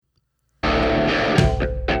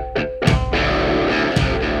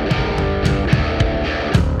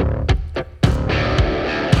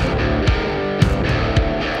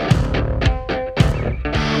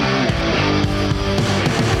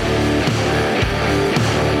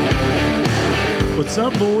What's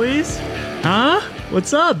up, boys? Huh?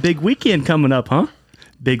 What's up? Big weekend coming up, huh?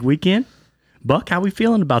 Big weekend? Buck, how we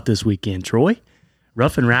feeling about this weekend, Troy?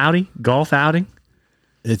 Rough and rowdy, golf outing?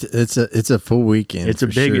 It's a full weekend. It's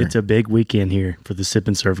a big weekend here for the Sip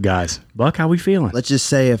and Surf guys. Buck, how we feeling? Let's just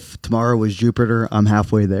say if tomorrow was Jupiter, I'm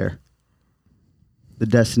halfway there. The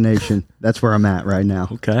destination. That's where I'm at right now.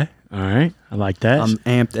 Okay. All right. I like that. I'm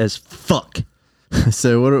amped as fuck.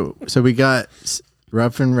 So we got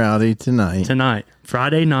Rough and Rowdy tonight.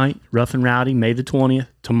 Friday night, Rough and Rowdy, May the 20th.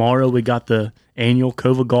 Tomorrow we got the annual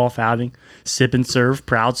Cova Golf outing. Sip and Serve,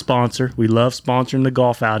 proud sponsor. We love sponsoring the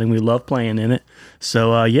golf outing. We love playing in it.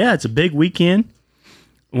 So, it's a big weekend.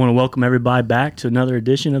 I want to welcome everybody back to another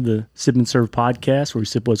edition of the Sip and Serve podcast where we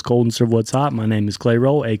sip what's cold and serve what's hot. My name is Clay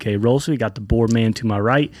Roll, a.k.a. Rollsy. We got the board man to my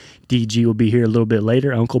right. DG will be here a little bit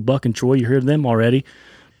later. Uncle Buck and Troy, you heard them already.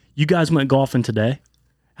 You guys went golfing today.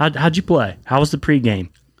 How'd you play? How was the pregame?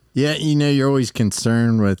 Yeah, you're always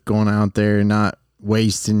concerned with going out there and not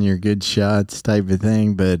wasting your good shots type of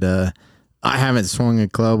thing, but I haven't swung a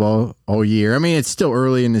club all year. I mean, it's still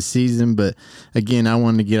early in the season, but again, I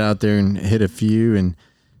wanted to get out there and hit a few, and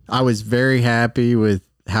I was very happy with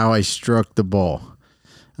how I struck the ball.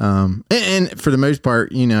 And for the most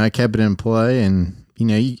part, I kept it in play, and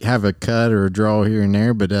you have a cut or a draw here and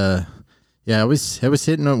there, but I was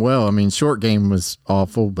hitting it well. I mean, short game was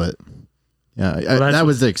awful, but that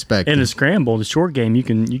was expected. In a scramble, the short game,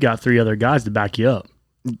 you got three other guys to back you up.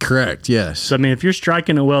 Correct, yes. So, I mean, if you're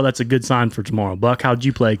striking it well, that's a good sign for tomorrow. Buck, how'd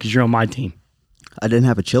you play? Because you're on my team. I didn't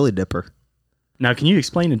have a chili dipper. Now, can you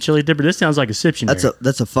explain the chili dipper? This sounds like a Siptionary.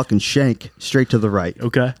 That's a fucking shank straight to the right.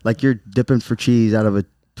 Okay. Like you're dipping for cheese out of a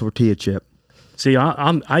tortilla chip. See,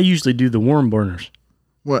 I usually do the worm burners.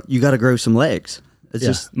 What? You got to grow some legs. It's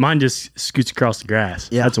just mine just scoots across the grass.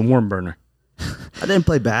 Yeah. That's a worm burner. I didn't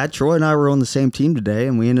play bad. Troy and I were on the same team today,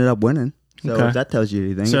 and we ended up winning. So if that tells you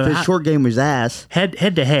anything. So if his short game was ass. Head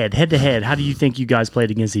to head, how do you think you guys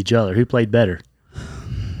played against each other? Who played better?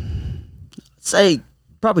 Say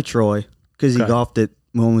probably Troy, because he golfed at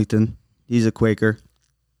Wilmington. He's a Quaker.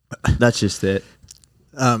 That's just it.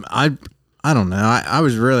 I don't know. I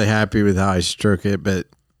was really happy with how I struck it, but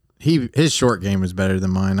his short game was better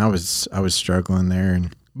than mine. I was struggling there.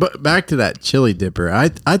 But back to that chili dipper.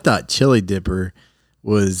 I thought chili dipper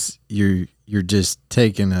was you're just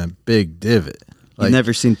taking a big divot. You've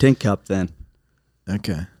never seen Tin Cup then.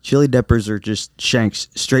 Okay. Chili dippers are just shanks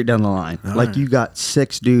straight down the line. All like right. You got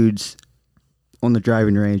 6 dudes on the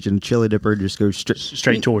driving range, and a chili dipper just goes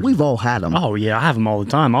straight towards. We've all had them. Oh yeah, I have them all the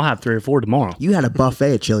time. I'll have 3 or 4 tomorrow. You had a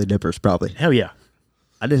buffet of chili dippers, probably. Hell yeah.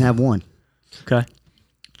 I didn't have one. Okay.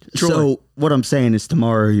 Troy. So what I'm saying is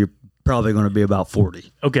tomorrow you're probably going to be about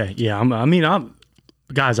 40. Okay. Yeah.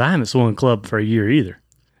 Guys, I haven't swung a club for a year either.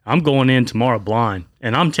 I'm going in tomorrow blind,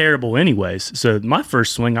 and I'm terrible anyways. So my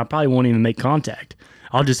first swing, I probably won't even make contact.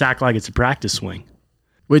 I'll just act like it's a practice swing.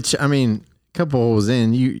 Which, I mean, a couple holes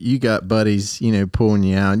in, you got buddies, pulling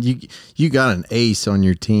you out. You got an ace on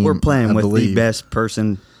your team. We're playing with the best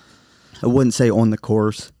person. I wouldn't say on the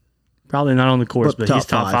course. Probably not on the course, but he's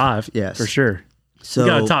top 5. Yes. For sure. So we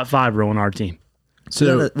got a top 5 row on our team.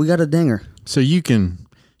 So we got a dinger. So you can,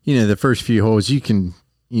 the first few holes, you can,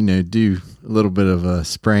 do a little bit of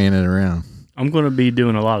spraying it around. I'm going to be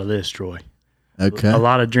doing a lot of this, Troy. Okay. A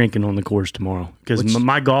lot of drinking on the course tomorrow because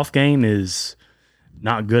my golf game is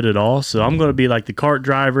not good at all. So I'm going to be like the cart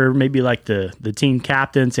driver, maybe like the team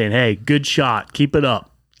captain saying, hey, good shot. Keep it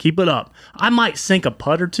up. Keep it up. I might sink a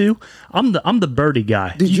putt or two. I'm the birdie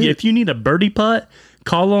guy. If you need a birdie putt,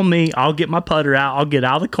 call on me. I'll get my putter out. I'll get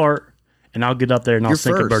out of the cart. And I'll get up there and I'll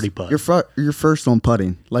sink a birdie putt. You're first on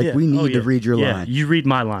putting. We need to read your line. You read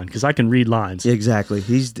my line because I can read lines. Exactly.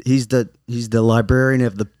 He's the librarian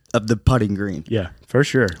of the putting green. Yeah, for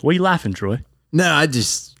sure. What are you laughing, Troy? No, I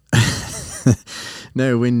just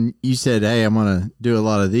no. When you said, "Hey, I'm gonna do a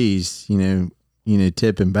lot of these,"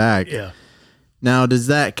 tipping back. Yeah. Now, does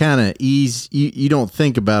that kind of ease you? Don't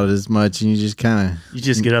think about it as much, and you just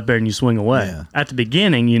get up there and you swing away. Yeah. At the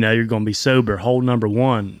beginning, you're going to be sober. Hole number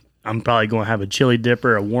 1. I'm probably going to have a chili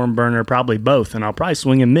dipper, a worm burner, probably both, and I'll probably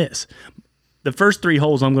swing and miss. The first 3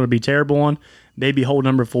 holes I'm going to be terrible on. Maybe hole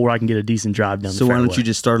number 4 I can get a decent drive down the fairway. So why don't you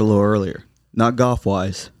just start a little earlier? Not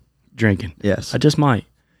golf-wise. Drinking. Yes. I just might.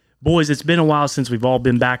 Boys, it's been a while since we've all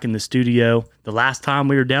been back in the studio. The last time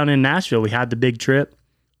we were down in Nashville, we had the big trip.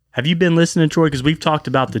 Have you been listening, Troy? Because we've talked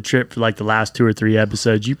about the trip for like the last 2 or 3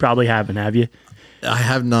 episodes. You probably haven't, have you? I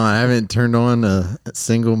have not. I haven't turned on a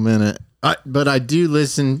single minute. But I do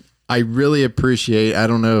listen. I really appreciate. I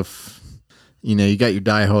don't know if you got your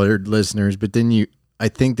diehard listeners, but then I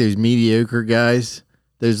think there's mediocre guys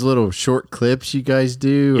those little short clips you guys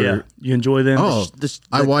do? Or, Yeah, you enjoy them? Oh,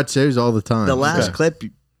 I watch those all the time. The last clip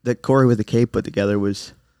that Corey with the Cape put together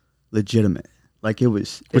was legitimate. Like it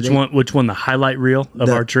was. Which one? Which one? The highlight reel of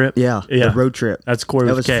our trip? Yeah, the road trip. That's Corey.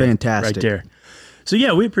 That with was K fantastic. right there. So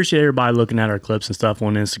yeah, we appreciate everybody looking at our clips and stuff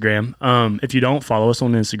on Instagram. If you don't follow us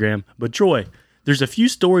on Instagram, but Troy, there's a few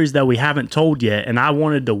stories that we haven't told yet, and I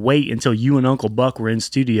wanted to wait until you and Uncle Buck were in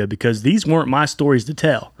studio because these weren't my stories to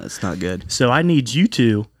tell. That's not good. So I need you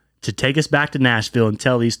two to take us back to Nashville and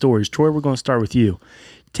tell these stories. Troy, we're going to start with you.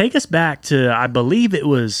 Take us back to, I believe it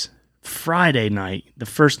was Friday night, the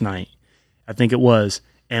first night, I think it was,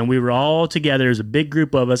 and we were all together. There's a big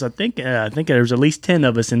group of us. I think there was at least 10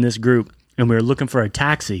 of us in this group, and we were looking for a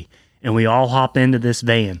taxi, and we all hop into this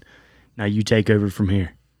van. Now you take over from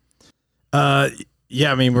here.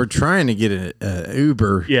 Yeah, I mean, we're trying to get a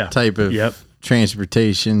Uber type of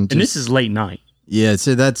transportation. And this is late night. Yeah,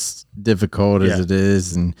 so that's difficult as it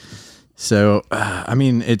is. And so, I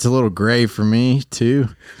mean, it's a little gray for me too.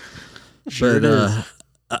 Sure but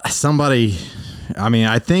somebody, I mean,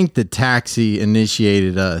 I think the taxi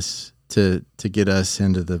initiated us to get us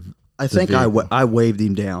into the I think vehicle. I waved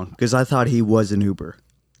him down because I thought he was an Uber.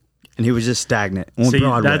 And he was just stagnant on See,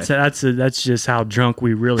 Broadway. that's just how drunk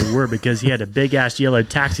we really were because he had a big ass yellow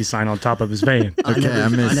taxi sign on top of his van. Okay, I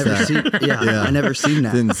missed that. I never seen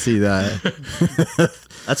that. Didn't see that.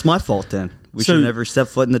 That's my fault then. We So- should never step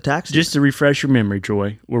foot in the taxi. Just to refresh your memory,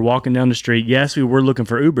 Troy, we're walking down the street. Yes, we were looking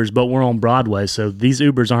for Ubers, but we're on Broadway, so these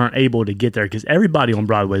Ubers aren't able to get there because everybody on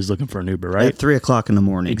Broadway is looking for an Uber, right? at 3:00 in the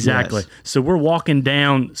morning. Exactly. Yes. So we're walking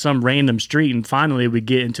down some random street, and finally we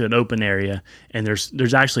get into an open area, and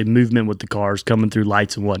there's actually movement with the cars coming through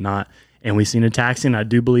lights and whatnot. And we seen a taxi, and I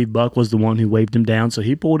do believe Buck was the one who waved him down, so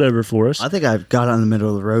he pulled over for us. I think I got on the middle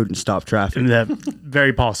of the road and stopped traffic. And that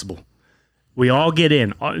very possible. We all get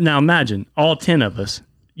in. Now imagine all 10 of us.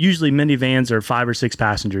 Usually minivans are 5 or 6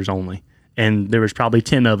 passengers only. And there was probably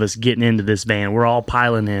 10 of us getting into this van. We're all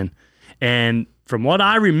piling in. And from what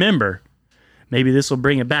I remember, maybe this will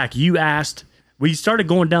bring it back. We started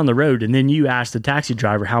going down the road and then you asked the taxi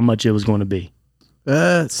driver how much it was going to be.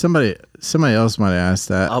 Somebody else might have asked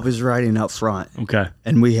that. I was riding up front. Okay.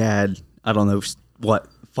 And we had, I don't know,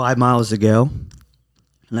 5 miles to go.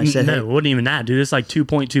 And I said, no, hey, it wasn't even that, dude. It's like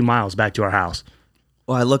 2.2 miles back to our house.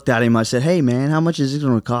 well, I looked at him. I said, hey, man, how much is it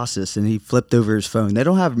going to cost us? And he flipped over his phone. They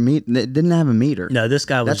didn't have a meter. No, this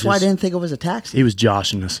guy was That's why I didn't think it was a taxi. he was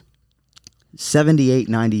joshing us.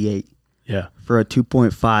 $78.98 Yeah. for a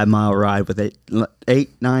 2.5 mile ride with 8,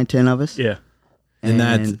 9, 10 of us. Yeah. And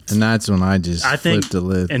that's when I just flipped the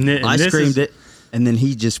lid. And then I this screamed is, it, and then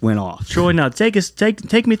he just went off. Troy, now take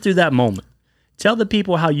me through that moment. Tell the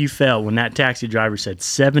people how you felt when that taxi driver said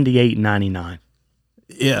 $78.99.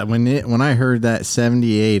 Yeah, when I heard that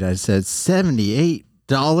 78, I said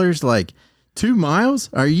 $78, like 2 miles?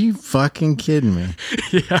 Are you fucking kidding me?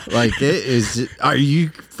 Yeah. Like it is. Are you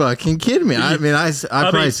fucking kidding me? I mean, I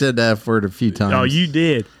probably said that word a few times. Oh, you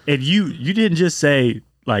did. And you didn't just say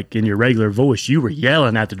like in your regular voice, you were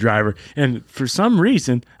yelling at the driver. And for some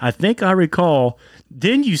reason, I think I recall,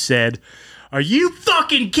 then you said, "Are you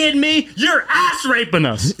fucking kidding me? You're ass raping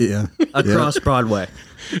us." Yeah, Across Broadway.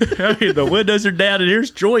 I mean, the windows are down, and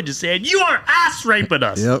here's Troy just saying, "You are ass raping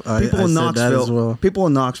us." Yep. People in said that Knoxville. as well. People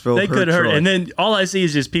in Knoxville. They could hurt. Troy. And then all I see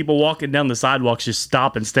is just people walking down the sidewalks, just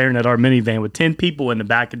stopping, staring at our minivan with 10 people in the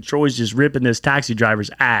back, and Troy's just ripping this taxi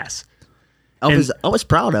driver's ass. I was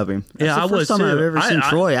proud of him. That's Yeah, the I first was time too. I've ever seen I-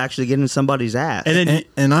 Troy actually getting somebody's ass. And then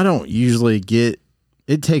And I don't usually get.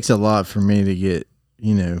 It takes a lot for me to get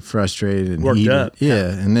frustrated and Worked heated. up. Yeah,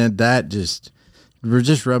 and then that just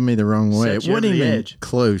rubbed me the wrong way. Set It you wasn't over the even edge.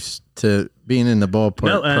 close to being in the ballpark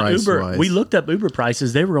no, price Uber. wise. We looked up Uber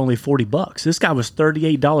prices; they were only $40. This guy was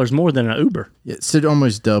 $38 more than an Uber. Yeah, so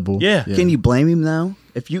almost double. Yeah. Can you blame him though?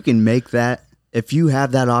 If you can make that, if you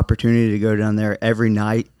have that opportunity to go down there every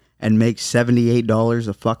night and make $78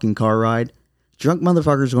 a fucking car ride, drunk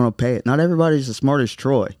motherfuckers are going to pay it. Not everybody's as smart as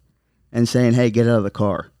Troy, and saying, "Hey, get out of the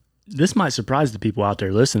car." This might surprise the people out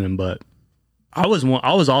there listening, but I was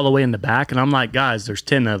all the way in the back, and I'm like, guys, there's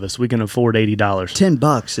 10 of us. We can afford $80.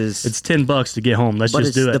 $10 is It's $10 to get home. Let's But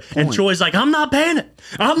just do it's it. the And point. Troy's like, I'm not paying it.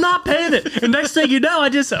 I'm not paying it. And next thing you know,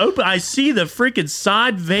 I see the freaking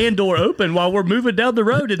side van door open while we're moving down the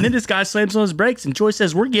road, and then this guy slams on his brakes, and Troy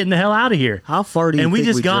says, "We're getting the hell out of here." how far do you And we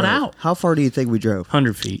think just got drove? out. How far do you think we drove?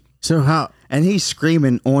 100 feet. So how? And he's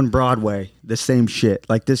screaming on Broadway the same shit.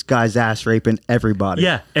 Like this guy's ass raping everybody.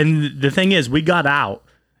 Yeah, and the thing is, we got out,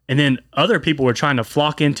 and then other people were trying to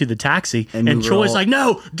flock into the taxi, And and we were Troy's all- like,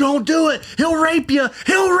 "No, don't do it. He'll rape you.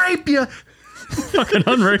 He'll rape you." Fucking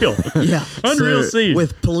unreal. Yeah. Unreal scene.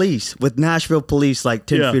 With Nashville police like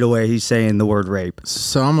 10 feet away, he's saying the word rape.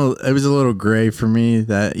 So it was a little gray for me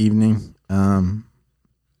that evening.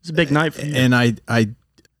 It's a big night for you. And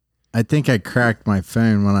I think I cracked my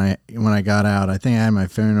phone when I got out. I think I had my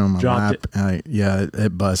phone on my lap.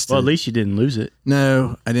 It busted. Well, at least you didn't lose it.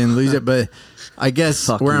 No, I didn't lose it, but I guess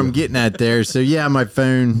where I'm getting at there. So yeah, my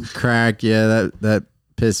phone cracked. Yeah, that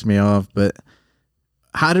pissed me off. But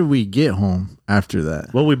how did we get home after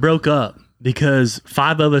that? Well, we broke up because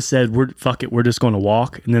 5 of us said, fuck it, we're just going to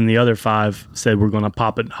walk. And then the other 5 said, we're going to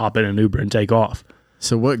hop in an Uber and take off.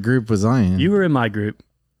 So what group was I in? You were in my group.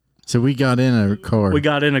 So we got in a car. We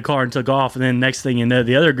got in a car and took off. And then next thing you know,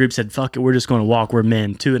 the other group said, fuck it, we're just going to walk. We're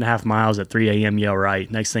men. 2.5 miles at 3 a.m. Yell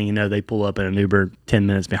right. Next thing you know, they pull up in an Uber 10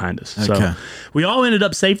 minutes behind us. Okay. So we all ended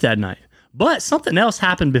up safe that night. But something else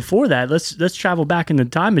happened before that. Let's travel back in the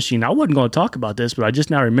time machine. I wasn't going to talk about this, but I just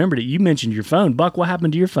now remembered it. You mentioned your phone. Buck, what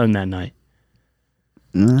happened to your phone that night?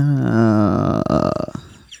 You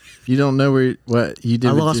don't know what you did?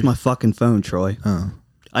 I lost my fucking phone, Troy. Oh.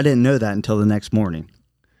 I didn't know that until the next morning.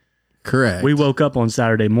 Correct. We woke up on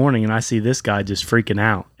Saturday morning and I see this guy just freaking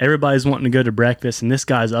out. Everybody's wanting to go to breakfast and this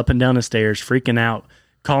guy's up and down the stairs freaking out,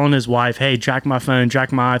 calling his wife, hey, track my phone,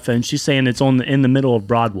 track my iPhone. She's saying it's in the middle of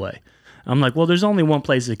Broadway. I'm like, well, there's only one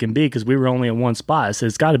place it can be because we were only in one spot. I said,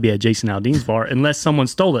 it's got to be at Jason Aldean's bar unless someone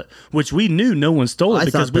stole it, which we knew no one stole it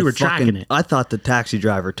because we were tracking it. I thought the taxi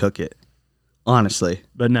driver took it. Honestly.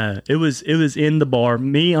 But no, it was in the bar.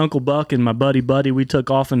 Me, Uncle Buck, and my buddy, we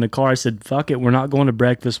took off in the car. I said, fuck it, we're not going to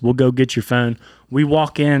breakfast. We'll go get your phone. We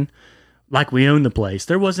walk in like we own the place.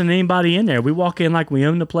 There wasn't anybody in there. We walk in like we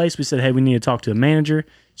own the place. We said, hey, we need to talk to a manager.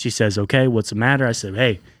 She says, okay, what's the matter? I said,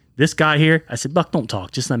 hey, this guy here. I said, Buck, don't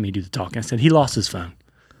talk. Just let me do the talking. I said, he lost his phone.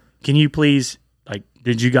 Can you please,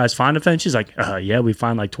 did you guys find a phone? She's like, yeah, we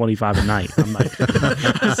find like 25 a night. I'm like,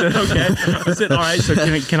 I said, okay. I said, all right, so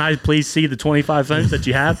can I please see the 25 phones that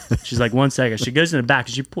you have? She's like, 1 second. She goes in the back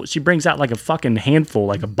and she brings out like a fucking handful,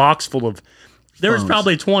 like a box full of, there was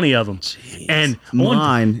probably 20 of them. Jeez. And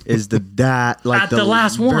mine is the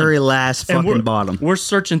last one. Very last fucking bottom. We're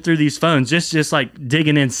searching through these phones, just like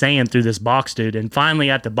digging in sand through this box, dude. And finally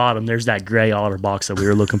at the bottom, there's that gray otter box that we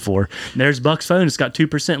were looking for. And there's Buck's phone. It's got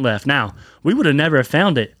 2% left. Now, we would have never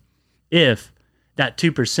found it if that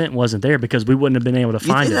 2% wasn't there because we wouldn't have been able to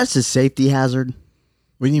find it. That's a safety hazard.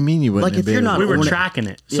 What do you mean you wouldn't have been able to? We were tracking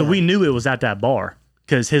it. So we knew it was at that bar.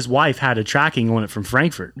 Because his wife had a tracking on it from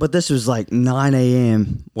Frankfurt. But this was like 9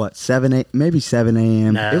 a.m. What, 7 a.m.? Maybe 7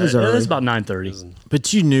 a.m. It was early. It was about 9:30.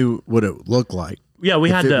 But you knew what it looked like. Yeah, we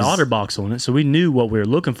had the otter box on it, so we knew what we were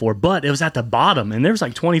looking for. But it was at the bottom, and there was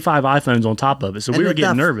like 25 iPhones on top of it. So we were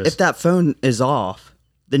getting nervous. If that phone is off,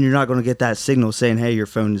 then you're not going to get that signal saying, hey, your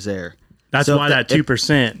phone is there. That's why that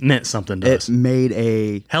 2% meant something to us. It made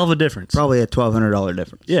a hell of a difference. Probably a $1,200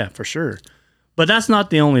 difference. Yeah, for sure. But that's not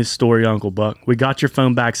the only story, Uncle Buck. We got your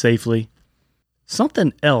phone back safely.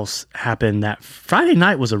 Something else happened that Friday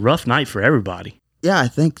night was a rough night for everybody. Yeah, I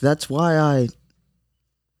think that's why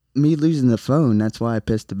me losing the phone, that's why I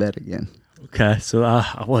pissed the bed again. Okay, so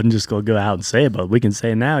I wasn't just going to go out and say it, but we can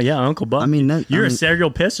say it now. Yeah, Uncle Buck, you're a serial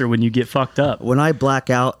pisser when you get fucked up. When I black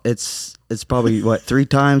out, it's probably, 3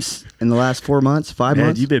 times in the last 4 months, 5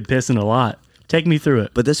 months? You've been pissing a lot. Take me through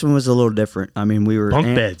it. But this one was a little different. I mean, we were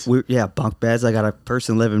bunk beds. Bunk beds. I got a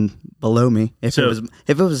person living below me. If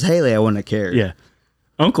it was Haley, I wouldn't have cared. Yeah,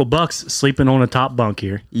 Uncle Buck's sleeping on a top bunk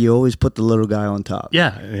here. You always put the little guy on top.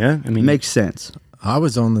 Yeah. I mean, makes sense. I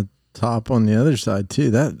was on the top on the other side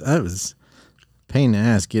too. That was pain in the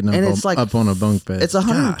ass getting up on a bunk bed. It's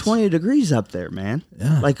 120 degrees up there, man.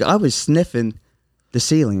 Yeah. Like I was sniffing the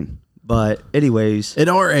ceiling. But anyways, at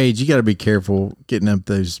our age, you got to be careful getting up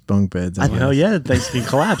those bunk beds. Hell yeah, things can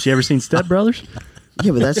collapse. You ever seen Step Brothers?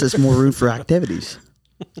 Yeah, but that's just more room for activities.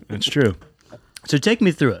 That's true. So take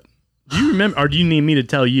me through it. Do you remember, or do you need me to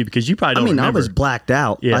tell you? Because you probably don't remember. I was blacked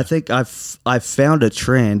out. Yeah. I think I've found a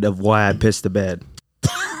trend of why I pissed the bed.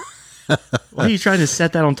 What are you trying to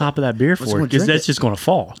set that on top of that beer for? Because that's just going to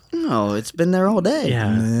fall. No, it's been there all day.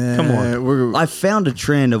 Yeah, come on. I found a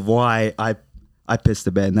trend of why I pissed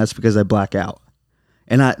the bed, and that's because I black out.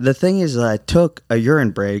 And the thing is, I took a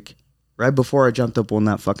urine break right before I jumped up on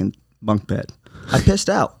that fucking bunk bed. I pissed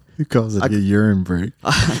out. Who calls it a urine break?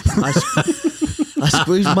 I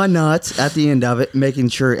squeezed my nuts at the end of it, making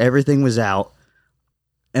sure everything was out.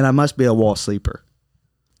 And I must be a wall sleeper,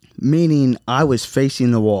 meaning I was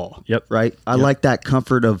facing the wall. Yep. Right? I like that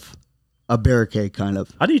comfort of a barricade, kind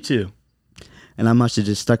of. I do too. And I must have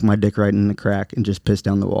just stuck my dick right in the crack and just pissed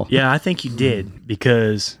down the wall. Yeah, I think you did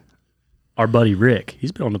because our buddy Rick,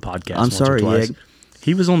 he's been on the podcast. I'm sorry, once or twice.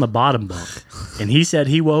 He was on the bottom bunk, and he said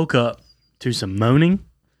he woke up to some moaning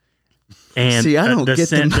and See, I don't get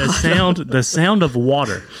the sound of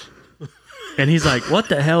water. And he's like, "What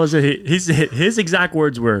the hell is it?" His exact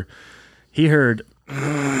words were, he heard,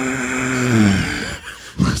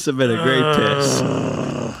 Must have been a great piss.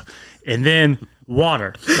 and then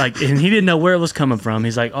water, and he didn't know where it was coming from.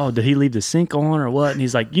 He's like, "Oh, did he leave the sink on or what?" And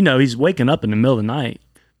he's like, he's waking up in the middle of the night,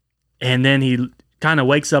 and then he kind of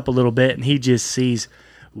wakes up a little bit, and he just sees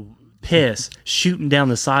piss shooting down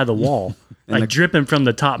the side of the wall, dripping from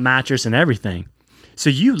the top mattress and everything. So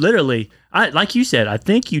you literally, like you said, I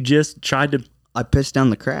think you just tried to I pissed down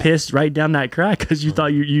the crack. piss right down that crack because you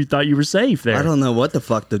thought you were safe there. I don't know what the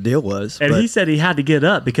fuck the deal was. And but he said he had to get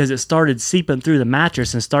up because it started seeping through the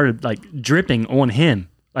mattress and started dripping on him,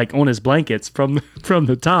 on his blankets from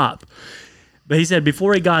the top. But he said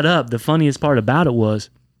before he got up, the funniest part about it was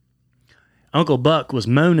Uncle Buck was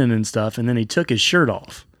moaning and stuff, and then he took his shirt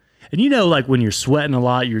off. And when you're sweating a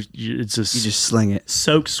lot, you just sling it.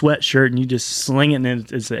 Soaked sweatshirt, and you just sling it, and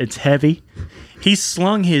it's heavy. He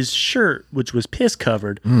slung his shirt, which was piss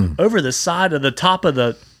covered, over the side of the top of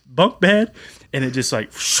the bunk bed, and it just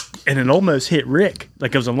and it almost hit Rick.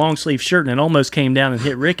 It was a long sleeve shirt, and it almost came down and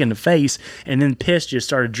hit Rick in the face, and then piss just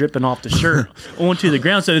started dripping off the shirt onto the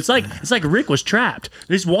ground. So it's like Rick was trapped.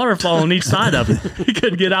 There's waterfall on each side of it. He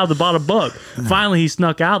couldn't get out of the bottom bunk. Finally, he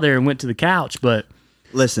snuck out there and went to the couch, but.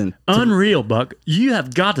 Listen, Unreal, Buck. You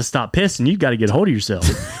have got to stop pissing. You've got to get a hold of yourself.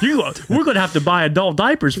 We're going to have to buy adult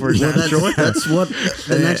diapers for you. That's what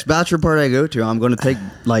the next bachelor party I go to. I'm going to take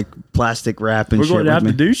plastic wrap and We're shit. going to have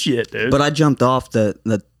with to me. do shit, dude. But I jumped off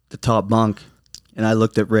the top bunk, and I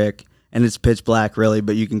looked at Rick, and it's pitch black, really,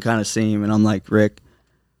 but you can kind of see him. And I'm like, Rick,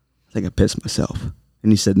 I think I pissed myself.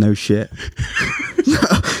 And he said, no shit.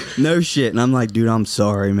 No shit. And I'm like, dude, I'm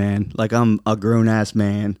sorry, man. I'm a grown ass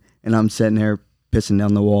man, and I'm sitting there pissing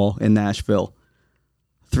down the wall in Nashville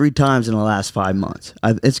 3 times in the last 5 months.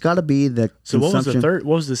 It's got to be the So what was the third?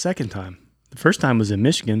 What was the second time? The first time was in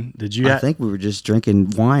Michigan. Did you? I think we were just drinking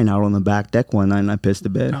wine out on the back deck one night, and I pissed the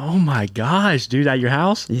bed. Oh my gosh, dude! At your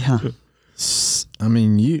house? Yeah. I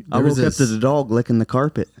mean, I woke up to the dog licking the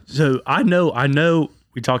carpet. So I know.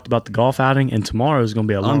 We talked about the golf outing, and tomorrow is going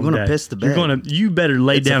to be a long day. I'm going to piss the bed. You better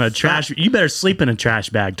lay down a trash. You better sleep in a trash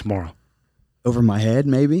bag tomorrow. Over my head,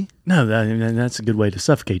 maybe? No, that's a good way to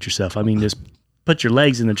suffocate yourself. I mean, just put your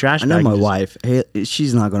legs in the trash I bag. know my wife. Hey,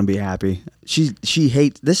 she's not going to be happy. She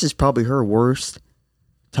hates. This is probably her worst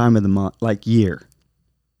time of the month, year.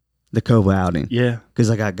 The Cova outing. Yeah. Because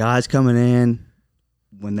I got guys coming in.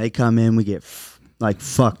 When they come in, we get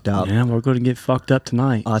fucked up. Yeah, we're going to get fucked up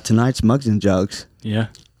tonight. Tonight's Mugs and Jugs. Yeah.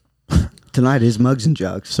 Tonight is Mugs and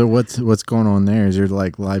Jugs. So what's going on there? Is there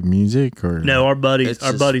live music or No? Our buddy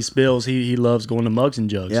Spills. He loves going to Mugs and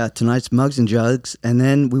Jugs. Yeah, tonight's Mugs and Jugs, and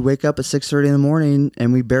then we wake up at 6:30 in the morning,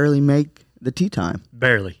 and we barely make the tea time.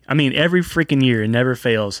 Barely. I mean, every freaking year, it never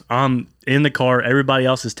fails. I'm in the car. Everybody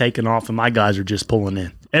else is taking off, and my guys are just pulling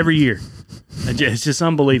in every year. It's just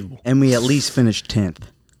unbelievable. And we at least finished 10th.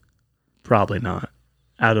 Probably not.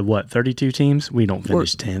 Out of what, 32 teams? We don't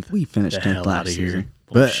finish 10th. We finished 10th out last of here. season.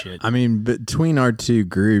 Bullshit. But I mean, between our two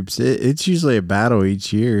groups, it's usually a battle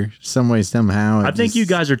each year, some way, somehow. I think you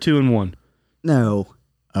guys are 2-1. No.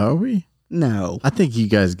 Are we? No. I think you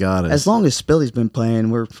guys got us. As long as Spilly's been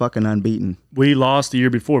playing, we're fucking unbeaten. We lost the year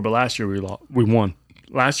before, but last year we won.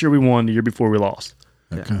 Last year we won. The year before we lost.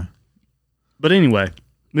 Okay. But anyway,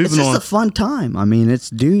 moving It's on. just a fun time. I mean, it's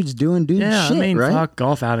dudes doing dude Yeah, shit, I mean, right? fuck,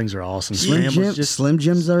 golf outings are awesome. Slim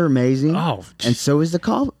Jims are amazing. Oh, and so is the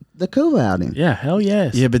Cova outing. yeah, hell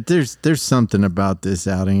yes. Yeah, but there's something about this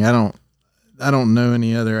outing. I don't know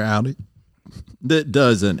any other outing that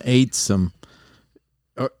does an eightsome.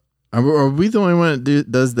 Are we the only one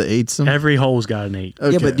that does the eightsome? Every hole's got an 8.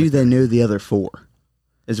 Okay. Yeah, but do they know the other 4?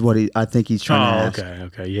 Is what I think he's trying to ask.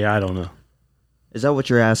 Okay. Yeah, I don't know. Is that what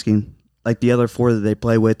you're asking? Like the other 4 that they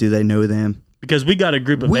play with, do they know them? Because we got a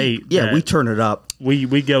group of 8. Yeah, we turn it up.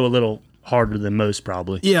 We go a little harder than most,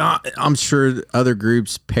 probably. Yeah, I'm sure other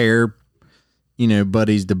groups pair,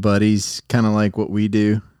 buddies to buddies, kind of like what we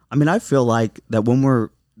do. I mean, I feel like that when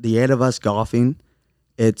we're the 8 of us golfing,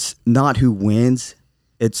 it's not who wins,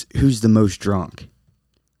 it's who's the most drunk.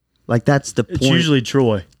 Like that's the point. It's usually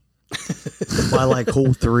Troy. By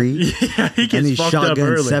hole 3. Yeah, he gets and he's fucked up shotgun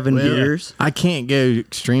early. 7 beers. I can't go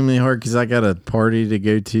extremely hard because I got a party to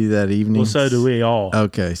go to that evening. Well, so do we all.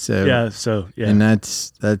 Okay, so yeah. and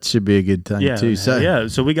that should be a good time too. So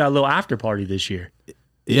So we got a little after party this year.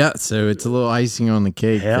 yeah, so it's a little icing on the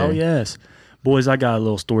cake. Hell there. yes. Boys, I got a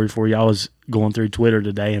little story for you. I was going through Twitter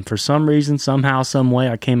today, and for some reason, somehow, some way,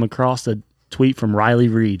 I came across tweet from Riley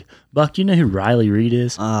Reed. Buck, you know who Riley Reed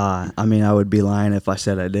is? I mean, I would be lying if I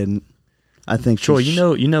said I didn't. I think Troy, she's-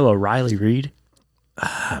 you know a Riley Reed?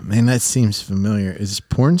 Man, that seems familiar. Is this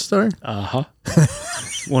porn star?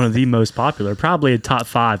 One of the most popular, probably a top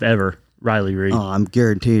 5 ever. Riley Reed. Oh, I'm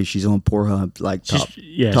guaranteed she's on Pornhub, like top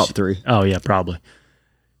 3. Oh yeah, probably.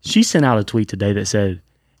 She sent out a tweet today that said,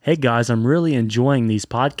 "Hey guys, I'm really enjoying these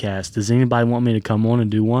podcasts. Does anybody want me to come on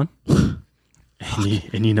and do one?"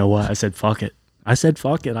 and you know what? I said, "Fuck it." I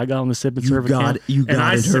got on the Sip and Serve account. You and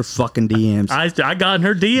got in her fucking DMs. I got in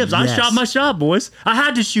her DMs. I Yes. shot my shot, boys. I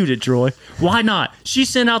had to shoot it, Troy. Why not? She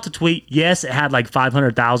sent out the tweet. Yes, it had like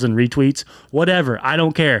 500,000 retweets. Whatever. I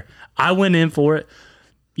don't care. I went in for it.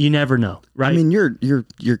 You never know, right? I mean, your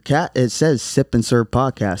cat. It says Sip and Serve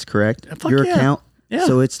podcast, correct? Fuck Your yeah. account. Yeah.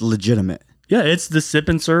 So it's legitimate. Yeah, it's the Sip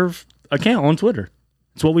and Serve account on Twitter.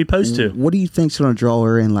 It's what we post to. What do you think's going to draw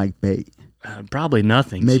her in like bait? Probably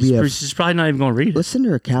nothing. Maybe she's probably not even going to read it. Let's send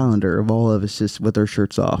her a calendar of all of us just with our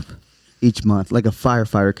shirts off each month, like a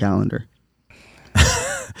firefighter calendar.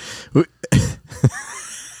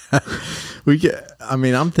 We get. I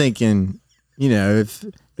mean, I'm thinking, if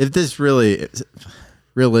this really,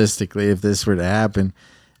 realistically, if this were to happen,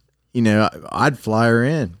 I'd fly her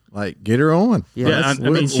in, like get her on. Yeah,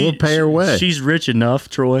 we'll pay her way. She's rich enough,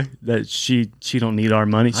 Troy, that she don't need our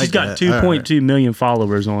money. She's got 2.2 million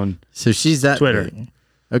followers on So she's that Twitter. big.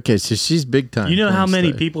 Okay, so she's big time. You know how porn many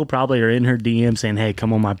star. people probably are in her DM saying, "Hey,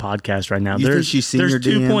 come on my podcast right now." You think she's seen there's your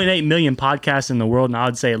DM? 2.8 million podcasts in the world, and I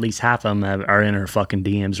would say at least half of them are in her fucking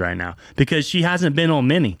DMs right now because she hasn't been on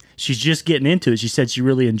many. She's just getting into it. She said she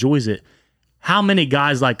really enjoys it. How many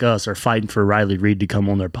guys like us are fighting for Riley Reed to come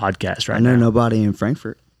on their podcast right I know now? nobody in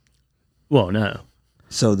Frankfurt, Well, no.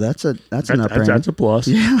 so that's an upgrade. That's a plus.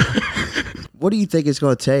 What do you think it's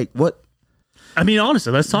going to take? What I mean,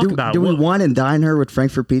 honestly, let's talk about it. do we wine and dine her with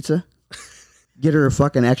Frankfurt pizza? Get her a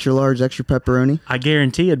fucking extra large, extra pepperoni. I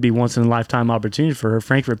guarantee it'd be once in a lifetime opportunity for her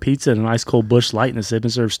Frankfurt pizza and a nice cold Busch Light in the Sip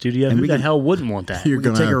and Serve studio. And Who we the can- hell wouldn't want that? You're We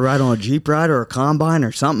can gonna take her ride on a Jeep ride or a combine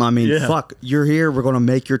or something. I mean, Yeah. fuck, you're here. We're going to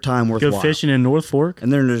make your time worthwhile. Go fishing in North Fork?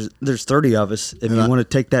 And then there's 30 of us. If you want to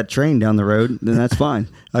take that train down the road, then that's fine.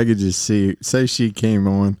 I could just see. Say she came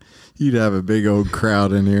on, you'd have a big old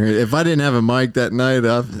crowd in here. If I didn't have a mic that night,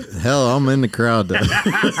 I'm in the crowd.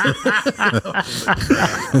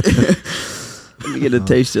 Let me get a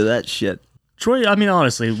taste of that shit. Troy, I mean,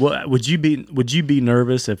 honestly, what would you be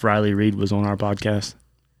nervous if Riley Reed was on our podcast?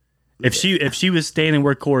 If she was standing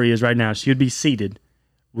where Corey is right now, she would be seated.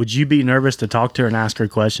 Would you be nervous to talk to her and ask her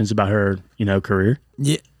questions about her, career?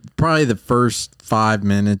 Yeah, probably the first 5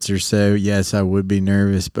 minutes or so. Yes, I would be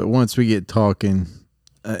nervous, but once we get talking,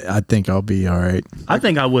 I think I'll be all right. I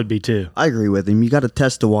think I would be too. I agree with him. You got to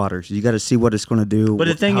test the waters. You got to see what it's going to do, But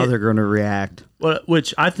the thing how is- they're going to react. Well,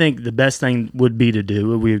 which I think the best thing would be to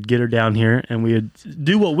do. We would get her down here and we would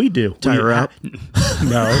do what we do. Tie her up?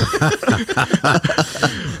 No.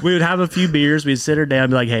 We would have a few beers. We'd sit her down and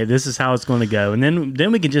be like, "Hey, this is how it's going to go," and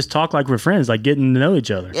then we could just talk like we're friends, like getting to know each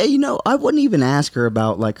other. Yeah, I wouldn't even ask her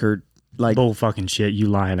about like her like. Bull fucking shit, you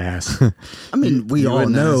lying ass. I mean, we you all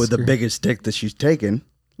wouldn't know ask the her? biggest dick that she's taken.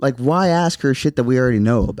 Like, why ask her shit that we already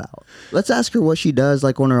know about? Let's ask her what she does,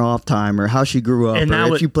 like on her off time, or how she grew up, And that or if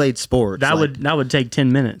would- she played sports. That like, would take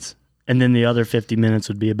 10 minutes, and then the other 50 minutes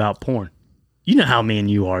would be about porn. You know how me and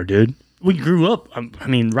you are, dude. We grew up. I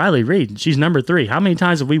mean, Riley Reed, she's number 3. How many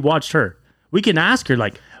times have we watched her? We can ask her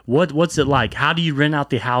like, what's it like? How do you rent out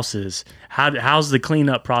the houses? How's the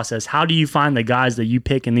cleanup process? How do you find the guys that you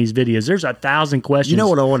pick in these videos? There's 1,000 questions. You know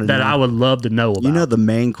what I wanna that know? I would love to know about. You know the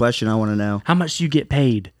main question I want to know? How much do you get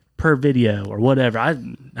paid per video or whatever? I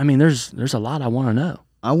mean, there's a lot I want to know.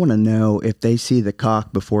 I want to know if they see the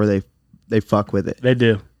cock before they fuck with it. They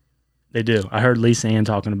do. I heard Lisa Ann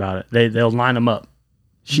talking about it. They'll line them up.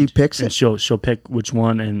 She picks And it. she'll pick which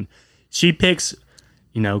one, and she picks,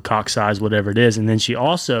 cock size, whatever it is, and then she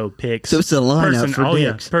also picks. So it's a lineup for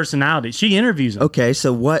dicks. Personality. She interviews them. Okay,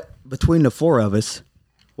 so what between the 4 of us?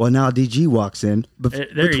 Well, now DG walks in. There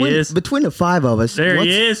he between, is. Between the 5 of us, There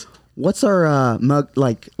he is. What's our mug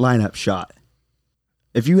like lineup shot?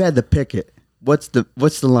 If you had to pick it, what's the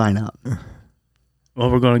lineup?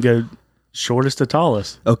 Well, we're gonna go shortest to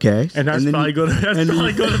tallest, Okay, and that's then probably going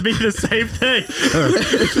to be the same thing.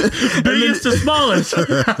 Biggest to smallest.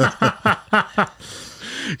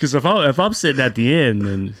 Because if I'm sitting at the end,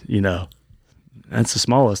 then that's the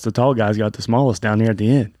smallest. The tall guy's got the smallest down here at the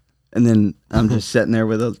end. and then I'm just sitting there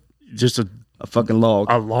with Just a fucking log.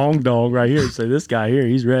 long dog right here. So this guy here,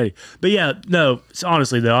 he's ready. But yeah, no. So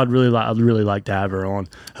honestly though, I'd really like to have her on.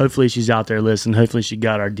 Hopefully she's out there listening. Hopefully she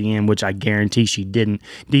got our DM, which I guarantee she didn't.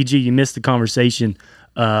 DG, you missed the conversation.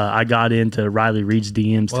 I got into Riley Reed's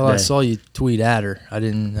DMs Well, today. I saw you tweet at her. I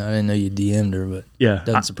didn't know you DM'd her, but Yeah,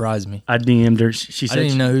 doesn't surprise me. I DM'd her. She I said didn't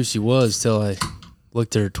even know who she was till I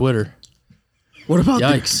looked at her Twitter. What about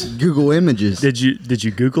Yikes. the Google Images? Did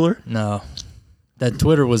you Google her? No, that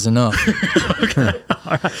Twitter was enough.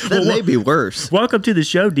 That may be worse. Welcome to the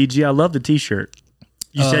show, DG. I love the T-shirt.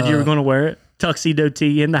 You said you were going to wear it. Tuxedo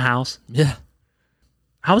tee in the house. Yeah,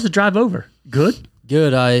 How was the drive over? Good.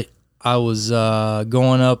 good. I was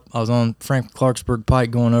going up. I was on Frank Clarksburg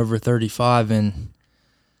Pike going over 35, and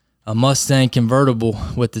a Mustang convertible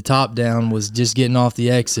with the top down was just getting off the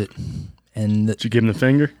exit. And Did you give him the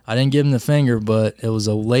finger? I didn't give him the finger, but it was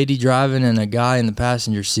a lady driving and a guy in the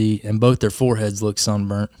passenger seat, and both their foreheads looked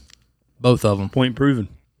sunburnt. Both of them. Point proven.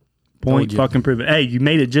 Point Told you. fucking proven. Hey, you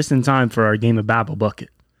made it just in time for our game of Babel bucket.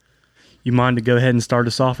 You mind to go ahead and start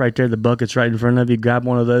us off right there? The bucket's right in front of you. Grab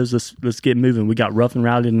one of those. Let's get moving. We got rough and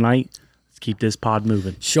rowdy tonight. Let's keep this pod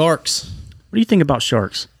moving. Sharks. What do you think about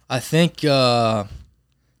sharks? I think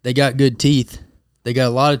they got good teeth. They got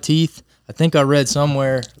a lot of teeth. I think I read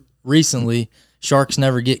somewhere recently sharks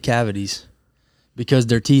never get cavities because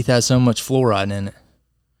their teeth has so much fluoride in it.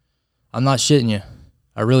 I'm not shitting you.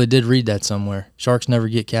 I really did read that somewhere. Sharks never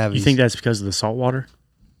get cavities. You think that's because of the salt water?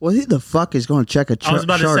 Well, who the fuck is going to check a I was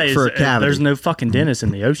about to shark say, for a cavity? there's no fucking dentist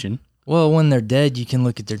in the ocean. Well, when they're dead, you can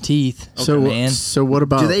look at their teeth. Man. So what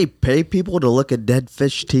about Do they pay people to look at dead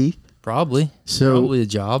fish teeth? Probably. So- Probably a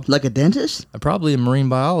job. Like a dentist? Probably a marine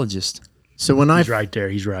biologist. so when I He's right there.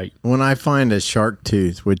 He's right. when I find a shark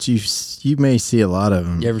tooth, which you may see a lot of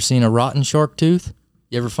them. You ever seen a rotten shark tooth?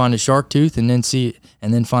 You ever find a shark tooth and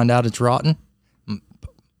then find out it's rotten?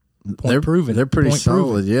 Point proven. They're pretty Point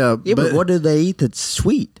solid, proven. yeah. Yeah, but what do they eat that's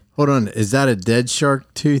sweet? Hold on, is that a dead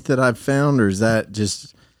shark tooth that I've found, or is that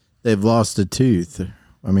just they've lost a tooth?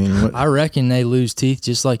 I mean, what, I reckon they lose teeth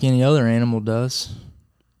just like any other animal does.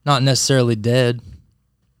 Not necessarily dead,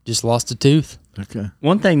 just lost a tooth. okay.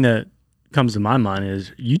 One thing that comes to my mind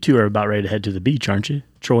is you two are about ready to head to the beach, aren't you?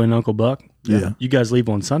 Troy and Uncle Buck? Yeah. You guys leave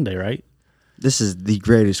on Sunday, right? This is the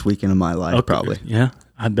greatest weekend of my life, Okay. probably. Yeah,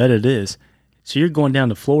 I bet it is. So you're going down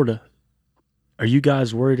to Florida. Are you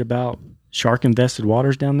guys worried about shark-infested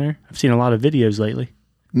waters down there? I've seen a lot of videos lately.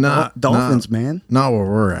 Dolphins, man. Not where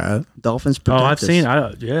we're at. Dolphins Oh, protect I've us. seen.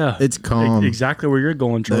 Yeah, It's calm. Exactly where you're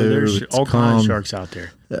going, Troy. Dude, There's it's all kinds calm. of sharks out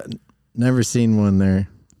there. Never seen one there.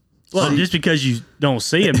 Well, just because you don't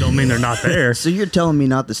see them, don't mean they're not there. So you're telling me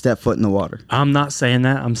not to step foot in the water? I'm not saying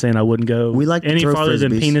that. I'm saying I wouldn't go We like to any throw farther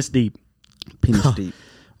than frisbees. penis deep. Penis deep.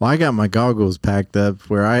 Well, I got my goggles packed up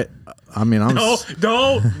where I mean, I'm No,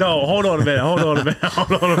 hold on a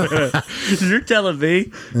minute. You're telling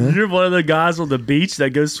me you're one of the guys on the beach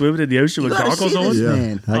that goes swimming in the ocean with gotta goggles see on? this yeah,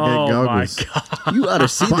 man. I got Oh goggles. my god! You ought to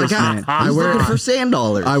see this man. He's looking for sand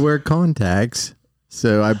dollars. I wear contacts,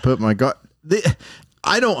 so I put my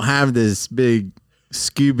I don't have this big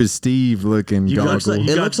Scuba Steve looking You got- goggles. you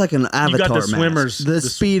it got- looks like an avatar You got the mask. swimmers. The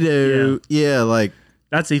Speedo, yeah, like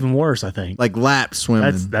That's even worse. I think. lap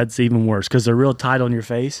swimming. That's even worse because they're real tight on your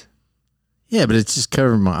face. Yeah, but it's just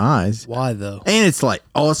covering my eyes. Why though? And it's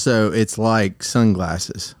like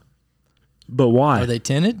sunglasses. But why? Are they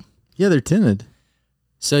tinted? Yeah, they're tinted.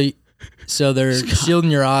 So they're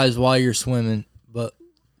shielding your eyes while you're swimming. But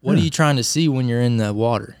what are you trying to see when you're in the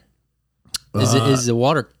water? Is the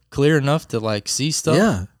water clear enough to like see stuff?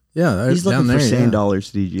 Yeah. Yeah, He's down looking there, for sand yeah.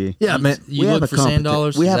 dollars, DG. Yeah, man. You look for sand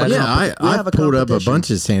dollars? We Is have that a it? Yeah, we I have a pulled up a competition. bunch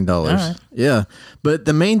of sand dollars. All right. Yeah, but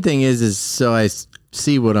the main thing is so I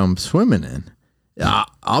see what I'm swimming in.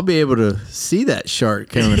 I'll be able to see that shark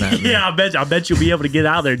coming at me. Yeah, I bet you'll be able to get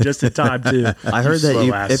out there just in time too. I heard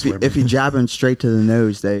that if you jab him straight to the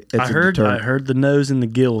nose, it's I a heard deterrent. the nose and the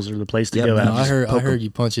gills are the place to Yep, go man. out. No, I heard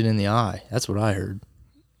you punch it in the eye. That's what I heard.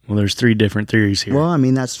 Well, there's three different theories here. Well, I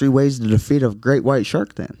mean, that's 3 ways to defeat a great white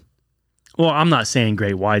shark. Then Well, I'm not saying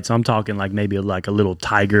great whites. I'm talking like maybe like a little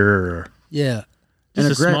tiger or Yeah.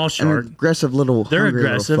 just a small shark. an aggressive little. They're hungry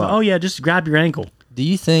little aggressive. fuck. Oh yeah, just grab your ankle. Do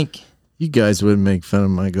you think You guys wouldn't make fun of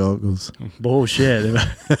my goggles. Bullshit.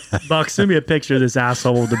 Buck, send me a picture of this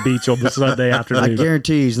asshole at the beach on the Sunday I afternoon.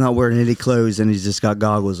 guarantee he's not wearing any clothes and he's just got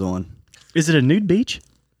goggles on. Is it a nude beach?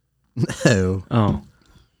 No. Oh,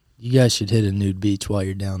 you guys should hit a nude beach while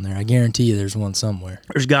you're down there? I guarantee you there's one somewhere.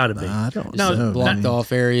 there's got to be. I don't No, know. Blocked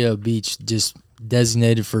off area of beach just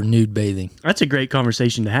designated for nude bathing. That's a great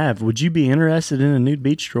conversation to have. Would you be interested in a nude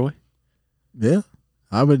beach, Troy? Yeah,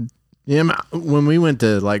 I would. Yeah, when we went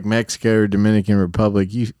to like Mexico or Dominican Republic,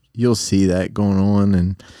 you'll see that going on,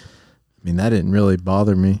 and I mean that didn't really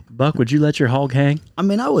bother me. Buck, would you let your hog hang? I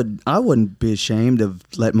mean, I wouldn't be ashamed of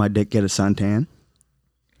letting my dick get a suntan.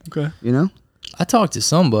 Okay. You know, I talked to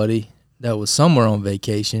somebody that was somewhere on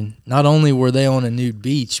vacation. Not only were they on a nude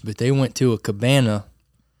beach, but they went to a cabana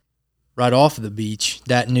right off of the beach,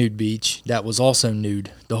 that nude beach, that was also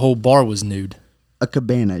nude. The whole bar was nude. A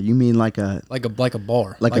cabana? You mean like a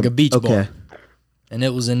bar, like a beach bar. And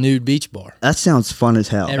it was a nude beach bar. That sounds fun as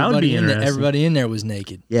hell. Everybody in there was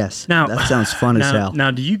naked. Yes. Now, that sounds fun as hell.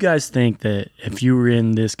 Now, do you guys think that if you were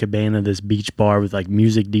in this cabana, this beach bar with like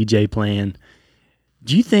music DJ playing,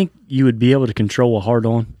 do you think you would be able to control a hard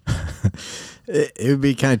on? It would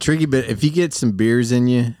be kind of tricky, but if you get some beers in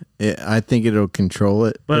you, I think it'll control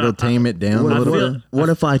it. But it'll tame it down a little bit. What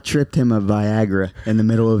if I tripped him a Viagra in the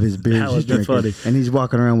middle of his beers That would he's be drinking, funny. and he's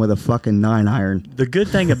walking around with a fucking 9-iron? The good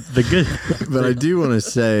thing, But I do want to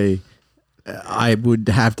say, I would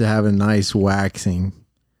have to have a nice waxing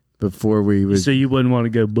before we would. so you wouldn't want to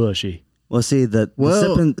go bushy. Well, see, the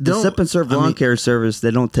sip and serve lawn care service,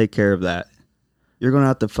 they don't take care of that. You're gonna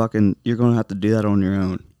have to do that on your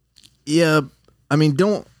own. Yeah, I mean,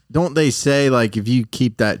 don't they say like if you